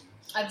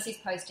postings. Overseas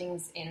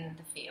postings in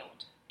the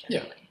field,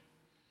 generally.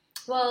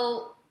 Yeah.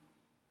 Well,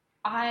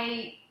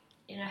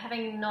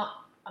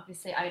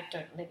 obviously I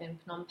don't live in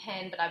Phnom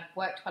Penh, but I've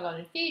worked quite a lot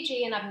in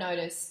Fiji, and I've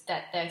noticed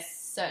that there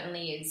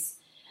certainly is,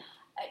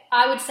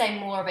 I would say,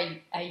 more of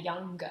a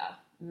younger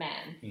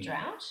man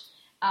drought.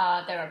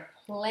 There are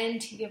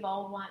plenty of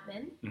old white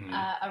men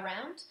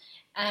around,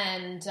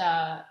 and so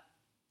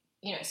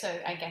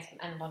I guess,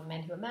 and a lot of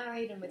men who are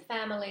married and with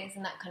families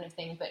and that kind of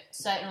thing. But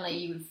certainly,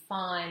 you would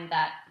find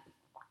that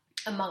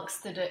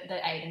amongst the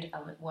aid and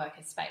development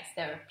worker space,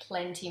 there are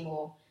plenty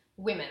more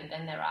women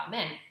than there are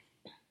men.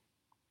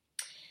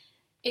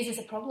 Is this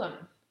a problem?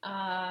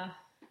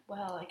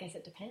 Well, I guess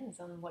it depends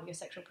on what your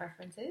sexual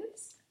preference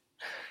is.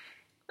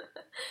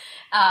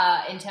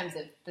 In terms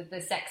of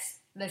the sex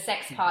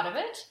part of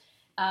it.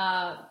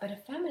 But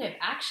affirmative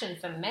action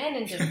for men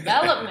in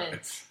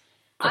development,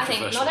 I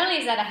think not only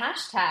is that a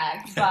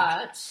hashtag,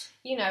 but,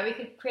 we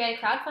could create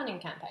a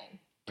crowdfunding campaign.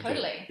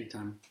 Totally. Big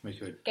time. We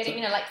could.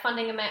 Getting,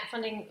 funding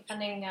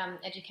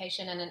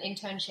education and an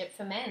internship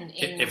for men.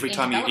 Every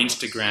time you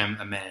Instagram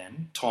a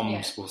man,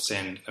 Toms will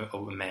send a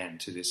man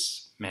to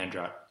this man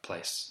drought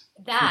place.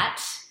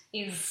 That's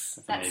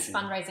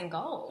fundraising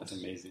gold. That's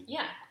amazing.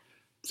 Yeah.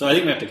 So I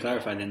think we have to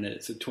clarify then that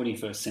it's a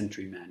 21st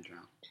century man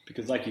drought.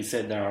 Because like you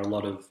said, there are a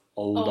lot of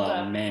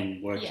older men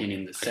working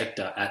in the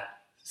sector at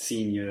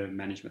senior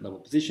management level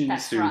positions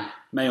That's who right.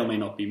 may or may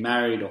not be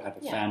married or have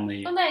a Yeah.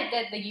 family. Well,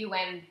 they're the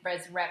UN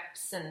res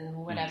reps and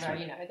whatever, right.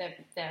 you know,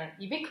 they're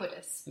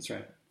ubiquitous. That's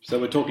right. So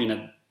we're talking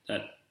at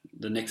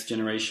the next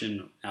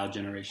generation, our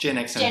generation. Gen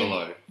X and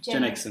below.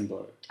 Gen X and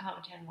below. Oh,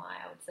 Gen Y,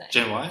 I would say.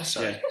 Gen Y?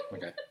 Sorry. Yeah.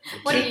 Okay.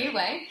 What are you,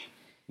 Wei?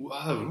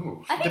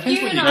 Whoa. I think Depends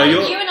you what and you I,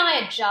 know. you and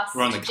I are just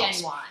We're on the Gen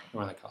cusp. Y.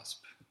 We're on the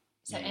cusp.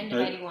 So end of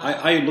 81.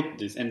 I looked at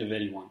this, end of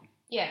 81.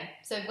 Yeah,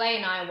 so Wei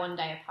and I are 1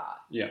 day apart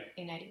Yeah.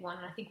 in 81,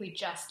 and I think we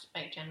just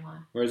make Gen Y.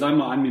 Whereas I'm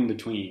in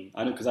between.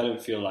 Because I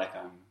don't feel like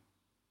I'm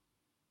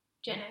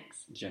Gen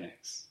X. Gen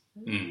X.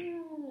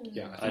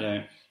 Yeah. I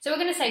don't. So we're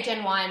going to say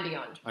Gen Y and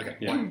beyond. Okay.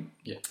 Yeah. One.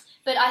 Yeah.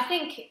 But I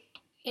think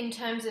in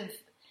terms of,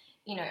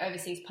 you know,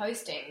 overseas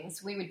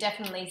postings, we would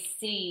definitely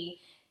see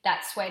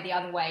that sway the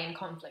other way in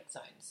conflict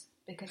zones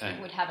because we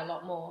would have a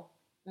lot more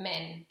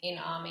men in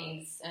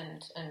armies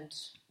and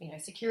you know,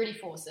 security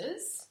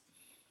forces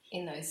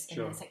in those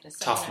sectors.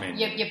 So, Tough you know,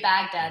 men. Your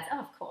Baghdad's,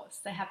 of course,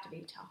 they have to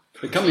be tough.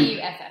 But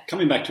TUFF.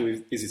 coming back to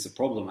is this a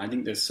problem? I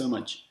think there's so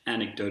much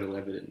anecdotal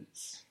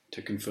evidence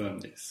to confirm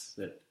this.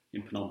 That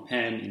in Phnom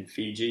Penh, in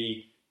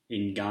Fiji,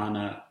 in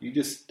Ghana, you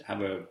just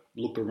have a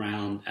look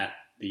around at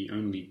the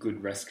only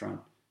good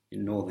restaurant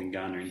in northern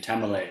Ghana, in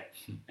Tamale,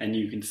 and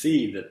you can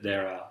see that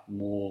there are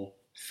more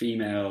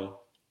female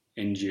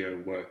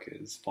NGO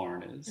workers,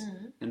 foreigners,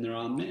 than there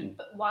are men.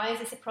 But why is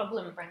this a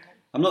problem, Brendan?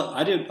 I'm not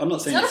saying It's not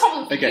a this-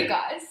 problem for okay. you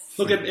guys.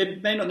 Look,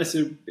 it may not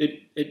necessarily.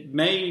 It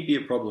may be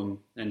a problem,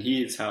 and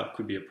here's how it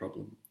could be a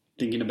problem.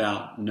 Thinking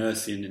about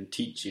nursing and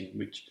teaching,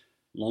 which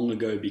long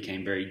ago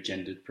became very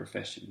gendered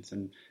professions,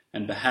 and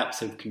perhaps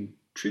have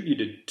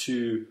contributed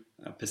to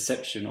a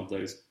perception of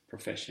those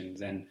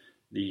professions and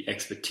the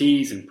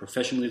expertise and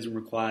professionalism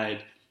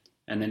required,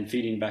 and then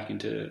feeding back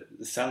into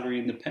the salary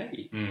and the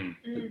pay.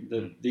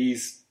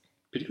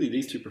 Particularly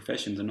these two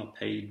professions are not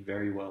paid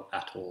very well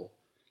at all.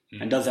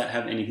 And does that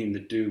have anything to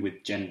do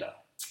with gender?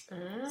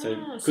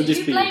 So could this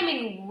you're be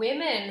blaming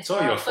women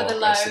all your for the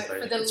fault, low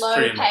basically. for the It's low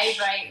pretty pay much,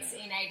 rates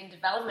in aid and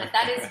development?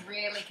 That is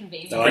really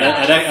convenient. No,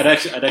 I'd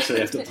actually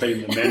have to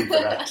blame the men for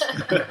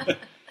that.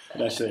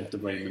 I'd actually have to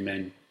blame the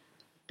men.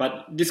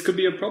 But this could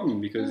be a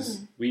problem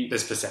because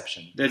There's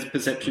perception. there's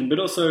perception, but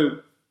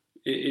also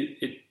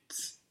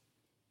it's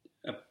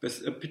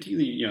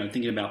particularly, you know,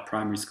 thinking about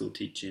primary school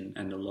teaching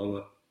and the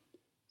lower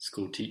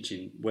school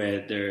teaching, where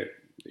it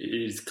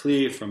is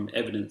clear from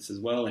evidence as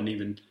well, and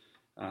even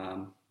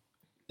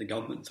the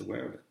government's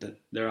aware of it, that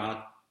there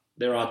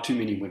are too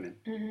many women,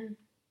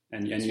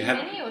 and Too you have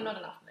many or not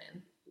enough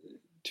men?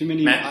 too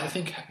many. I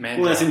think man.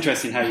 Well, that's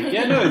interesting how you.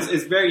 Yeah, no,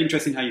 it's very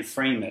interesting how you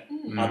frame it.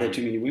 Are there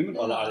too many women,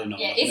 or are there not?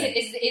 Yeah, enough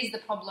men? is the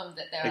problem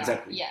that there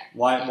Exactly. are? Yeah.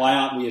 Why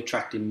aren't we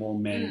attracting more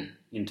men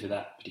into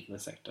that particular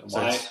sector?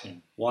 So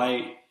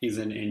Why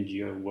isn't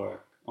NGO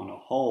work on a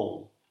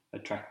whole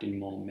attracting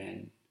more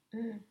men?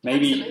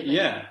 Maybe, Absolutely.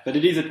 yeah, but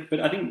it is. But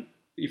I think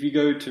if you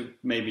go to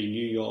maybe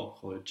New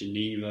York or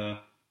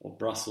Geneva or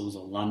Brussels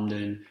or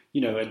London,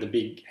 you know, at the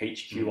big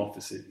HQ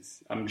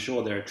offices, I'm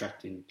sure they're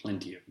attracting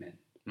plenty of men.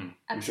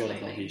 I'm sure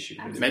that's not the issue.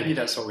 Absolutely. Maybe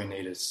that's what we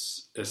need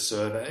is a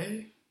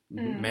survey,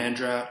 man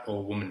drought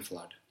or woman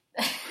flood.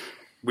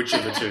 Which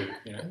of the two?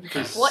 You know,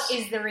 because What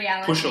is the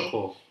reality? push or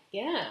pull?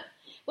 Yeah.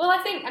 Well,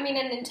 I think, and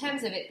in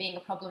terms of it being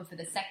a problem for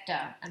the sector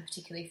and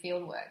particularly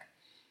field work,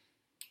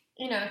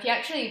 you know, if you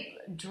actually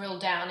drill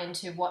down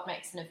into what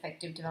makes an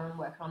effective development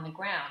worker on the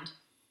ground,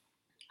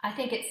 I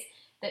think it's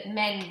that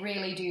men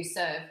really do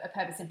serve a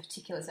purpose in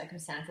particular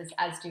circumstances,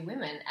 as do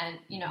women. And,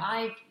 you know,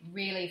 I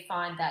really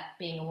find that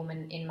being a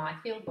woman in my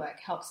field work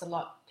helps a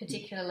lot,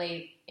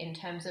 particularly in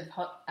terms of,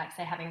 like,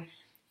 say, having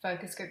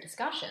focus group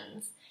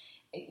discussions.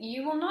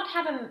 You will not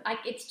have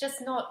it's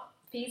just not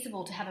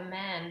feasible to have a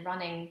man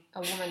running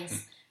a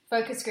woman's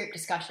focus group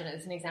discussion,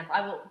 as an example.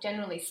 I will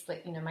generally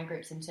split, you know, my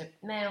groups into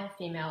male,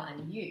 female,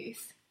 and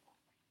youth.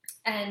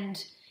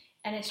 And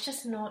it's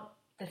just not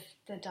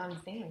the done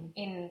thing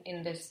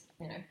in this,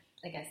 you know,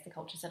 I guess the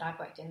cultures that I've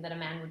worked in, that a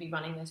man would be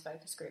running those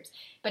focus groups.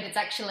 But it's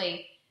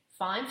actually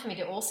fine for me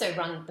to also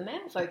run the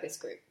male focus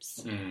groups.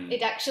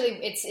 It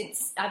actually,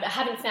 I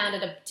haven't found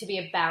it to be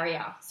a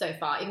barrier so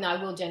far, even though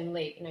I will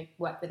generally, you know,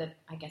 work with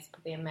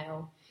probably a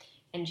male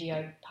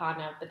NGO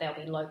partner, but they'll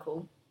be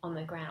local on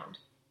the ground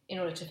in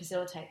order to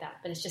facilitate that.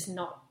 But it's just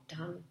not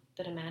done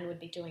that a man would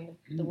be doing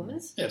the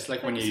woman's. Yeah, it's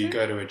like when you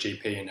go to a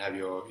GP and have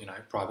your, you know,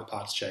 private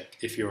parts checked.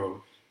 If you're a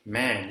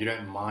man, you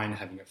don't mind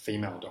having a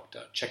female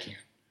doctor checking it.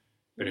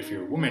 But if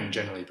you're a woman, you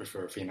generally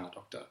prefer a female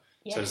doctor.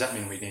 Yes. So does that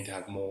mean we need to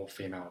have more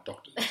female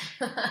doctors?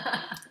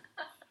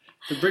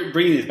 So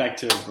bringing this back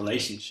to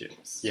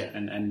relationships, Yeah.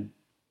 and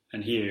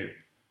here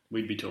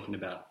we'd be talking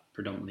about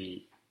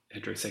predominantly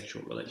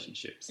heterosexual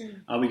relationships.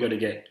 Are we going to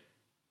get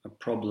a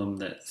problem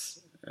that's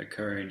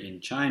occurring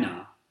in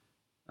China,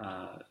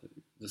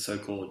 the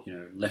so-called, you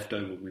know,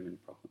 leftover women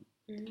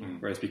problem?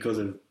 Whereas because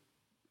of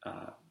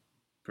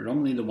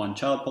predominantly the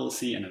one-child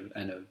policy and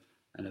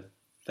a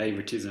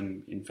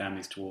favoritism in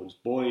families towards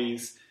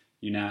boys,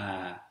 you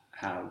now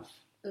have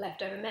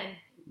Leftover men.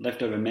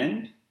 leftover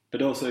men,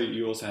 But also,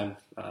 you also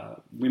have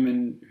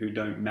women who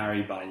don't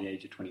marry by the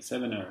age of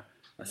 27 or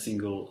are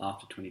single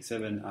after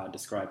 27 are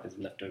described as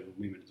leftover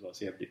women as well.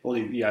 So you have all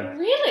these. You have,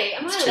 Really?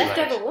 Am I a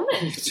leftover woman?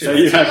 It's too So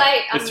late. you have-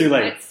 late. it's too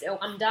late.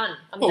 I'm done.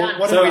 I'm Well, done.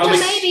 what So if we I So was-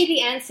 maybe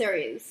the answer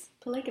is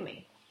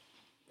polygamy.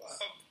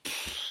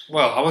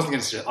 Well, I wasn't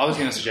going to suggest. I was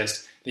going to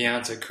suggest the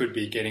answer could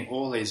be getting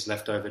all these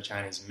leftover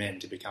Chinese men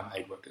to become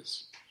aid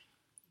workers.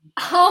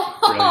 Oh,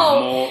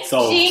 More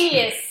solved.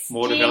 genius!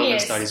 More Genius.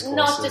 development studies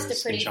Not courses just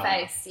a pretty in China.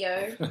 face,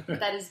 yo.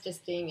 That is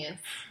just genius,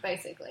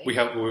 basically.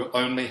 We'll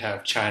only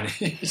have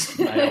Chinese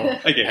male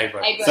Okay. aid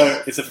workers. Aid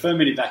So it's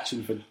affirmative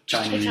action for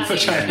Chinese. For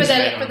Chinese for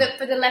men.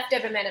 the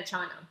leftover men of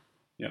China.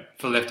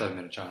 For leftover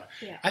men of China.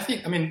 Yeah.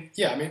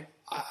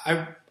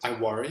 I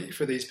worry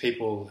for these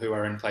people who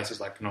are in places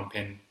like Phnom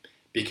Penh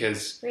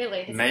because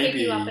Really? Does it maybe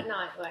keep you up at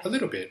night? Like, a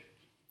little bit.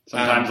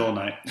 Sometimes all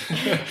night.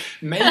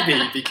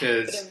 Maybe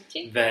because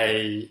Ba-dum-ching.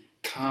 they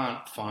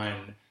can't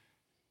find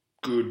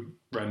good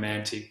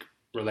romantic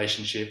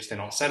relationships, they're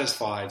not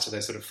satisfied, so they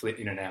sort of flit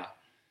in and out.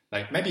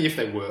 Like maybe if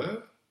they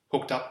were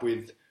hooked up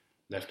with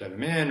leftover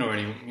men or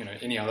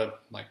any other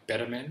like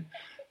better men,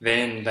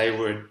 then they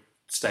would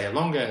stay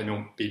longer and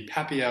they'll be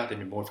happier, they'd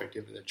be more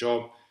effective at their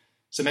job.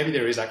 So maybe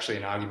there is actually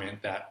an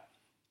argument that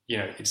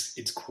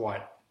it's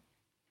quite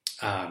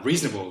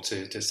reasonable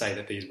to say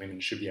that these women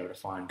should be able to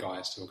find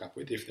guys to hook up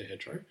with if they're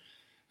hetero,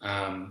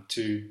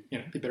 to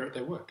be better at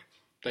their work.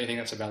 Don't you think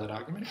that's a valid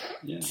argument?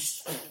 Yeah.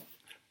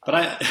 But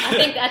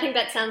I think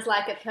that sounds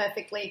like a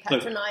perfectly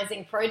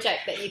patronising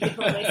project that you could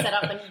probably set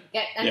up and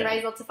get and Yeah.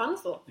 raise lots of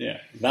funds for. yeah,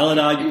 valid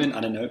argument.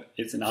 I don't know.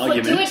 It's an Well,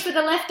 argument. do it for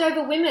the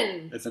leftover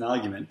women. It's an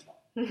argument.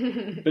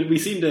 But we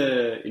seem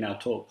to, in our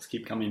talks,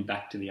 keep coming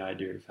back to the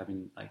idea of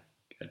having like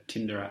a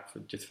Tinder app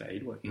just for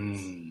aid workers.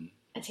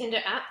 A Tinder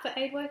app for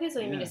aid workers,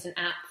 or you mean Yeah. just an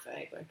app for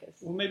aid workers?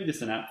 Well, maybe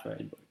just an app for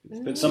aid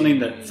workers, but something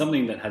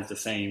that has the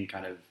same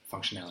kind of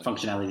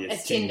functionality as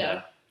As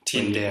Tinder.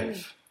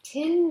 Tindev.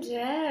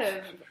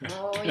 Tinder.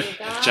 Oh, you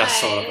guys. Just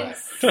saw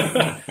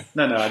that.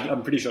 No,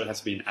 I'm pretty sure it has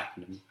to be an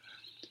acronym.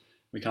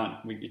 It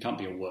can't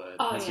be a word.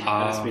 Oh, It has to be-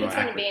 yeah. it has to be If it's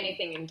an going to be acronym.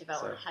 anything in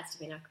development, So- it has to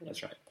be an acronym.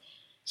 That's right.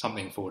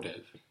 Something for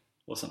dev.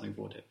 Or something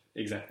for dev.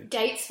 Exactly.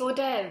 Dates for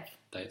Dev.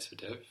 Dates for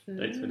dev.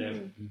 Dates for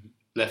dev.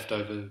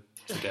 Leftover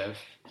for dev.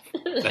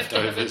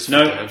 Leftovers for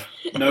No, dev.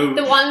 no,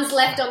 The ones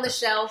left on the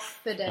shelf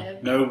for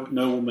Dev.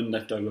 no woman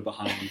left over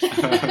behind.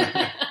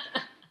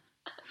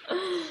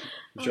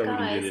 I'm sure we can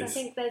guys, do I this.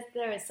 think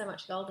there is so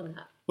much gold in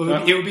that.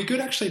 Well, it would be good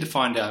actually to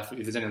find out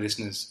if there's any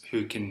listeners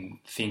who can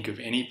think of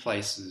any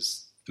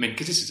places. I mean,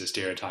 because this is a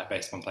stereotype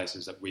based on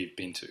places that we've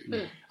been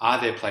to. Are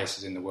there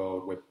places in the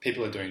world where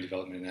people are doing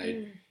development and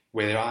aid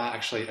where there are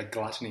actually a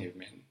gluttony of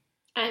men?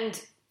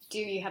 And do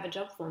you have a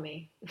job for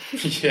me?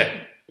 Yeah,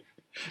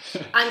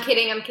 I'm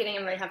kidding. I'm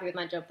very happy with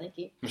my job. Thank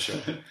you. I'm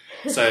sure.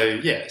 So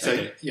Okay.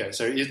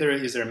 So is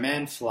there a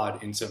man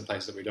flood in certain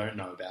places that we don't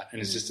know about, and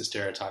it's just a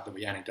stereotype that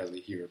we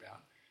anecdotally hear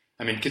about?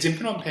 I mean, because in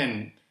Phnom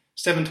Penh,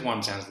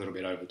 7-1 sounds a little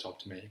bit over the top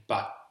to me,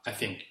 but I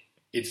think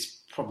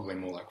it's probably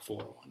more like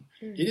 4-1.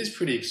 It is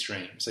pretty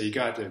extreme. So you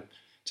go out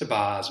to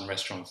bars and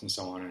restaurants and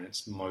so on, and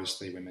it's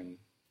mostly women.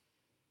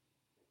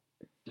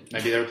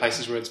 Maybe there are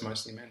places where it's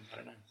mostly men. I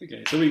don't know.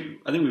 Okay, so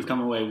I think we've come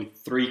away with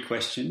 3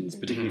 questions,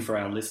 particularly for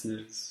our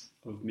listeners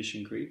of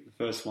Mission Creek. The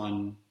first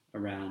one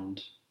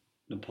around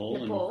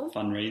Nepal. And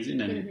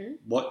fundraising, and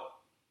what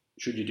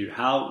should you do?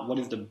 What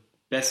is the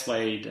best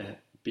way to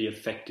be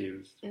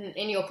effective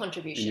In your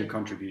contribution.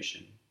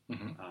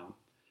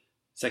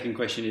 Second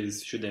question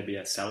is, should there be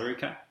a salary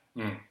cap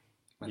in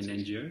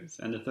NGOs?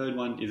 And the third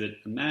one, is it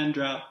a man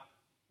drought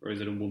or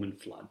is it a woman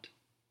flood?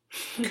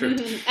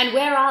 Good. And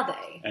where are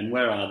they? And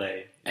where are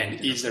they? And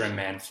is there a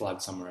man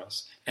flood somewhere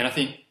else? And I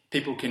think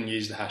people can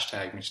use the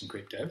hashtag Mission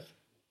Creep Dev,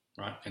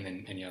 right? And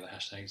then any other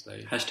hashtags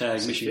they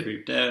Hashtag Mission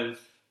Creep Dev.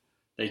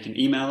 They can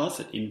email us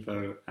at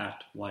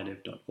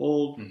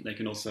info@ydev.org. They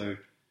can also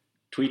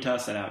tweet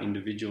us at our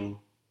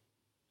individual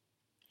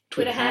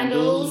Twitter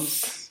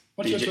handles.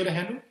 What's your Twitter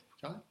handle,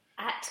 Charlie?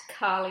 At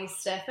Carly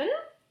Steffen.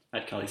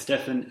 At Carly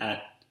Steffen,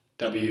 at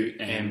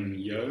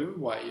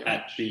WMYO,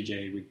 at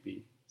BJ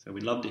Rigby. So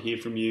we'd love to hear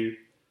from you.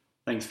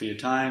 Thanks for your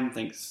time.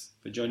 Thanks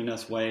for joining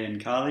us, Wei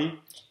and Carly.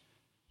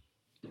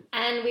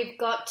 And we've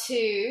got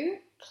to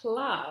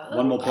plug.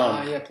 One more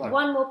plug. Plug.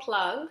 One more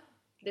plug.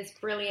 This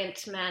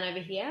brilliant man over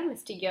here,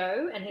 Mr.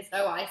 Yo, and his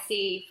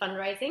OIC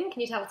fundraising.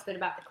 Can you tell us a bit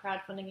about the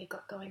crowdfunding you've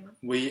got going on?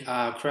 We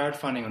are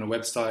crowdfunding on a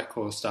website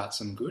called Start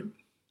Some Good.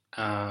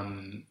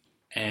 And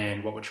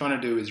what we're trying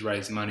to do is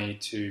raise money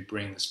to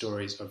bring the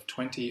stories of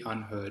 20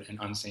 unheard and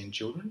unseen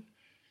children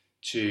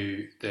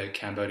to the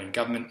Cambodian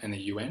government and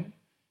the UN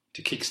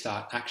to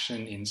kickstart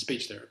action in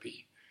speech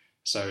therapy.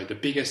 So the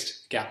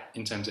biggest gap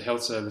in terms of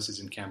health services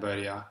in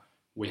Cambodia,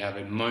 we have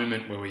a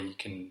moment where we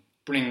can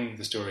bring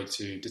the story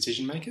to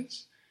decision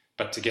makers,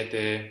 but to get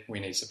there, we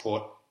need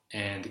support.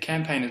 And the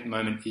campaign at the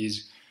moment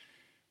is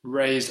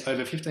raised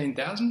over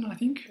 15,000, I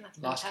think,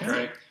 last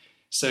count.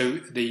 So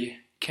the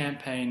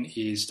campaign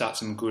is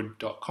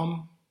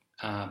startsomegood.com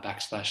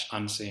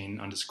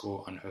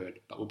 /unseen_unheard.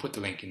 But we'll put the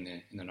link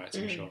in the notes,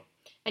 I'm sure.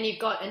 And you've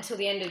got until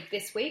the end of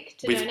this week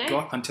to We've donate?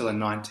 got until the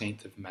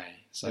 19th of May.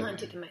 So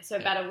 19th of May. So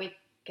about a week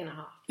and a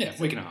half. Yeah,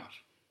 week and a half.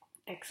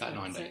 Excellent.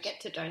 About 9 So days. get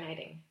to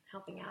donating,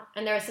 helping out.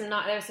 And there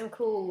are some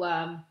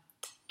cool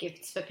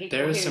gifts for people.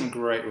 There are some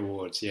great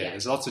rewards, Yeah.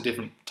 There's lots of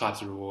different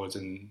types of rewards,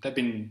 and they've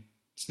been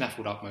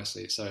snaffled up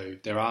mostly. So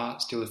there are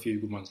still a few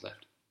good ones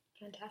left.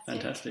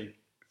 Fantastic.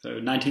 So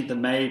 19th of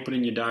May, put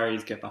in your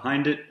diaries, get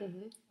behind it.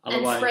 Mm-hmm.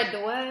 Otherwise, and spread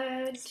the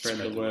word. Spread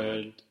the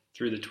word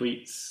through the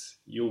tweets.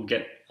 You'll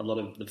get a lot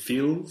of the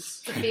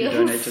feels The if you feels.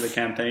 donate to the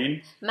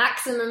campaign.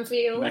 Maximum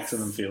feels.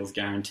 Maximum feels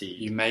guaranteed.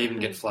 You may even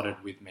get flooded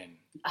with men.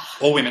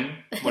 Or women,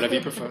 whatever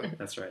you prefer.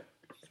 That's right.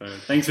 So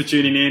thanks for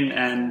tuning in,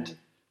 and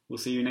we'll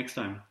see you next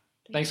time.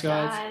 Thanks,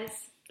 guys.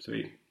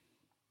 Sweet.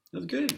 That was good.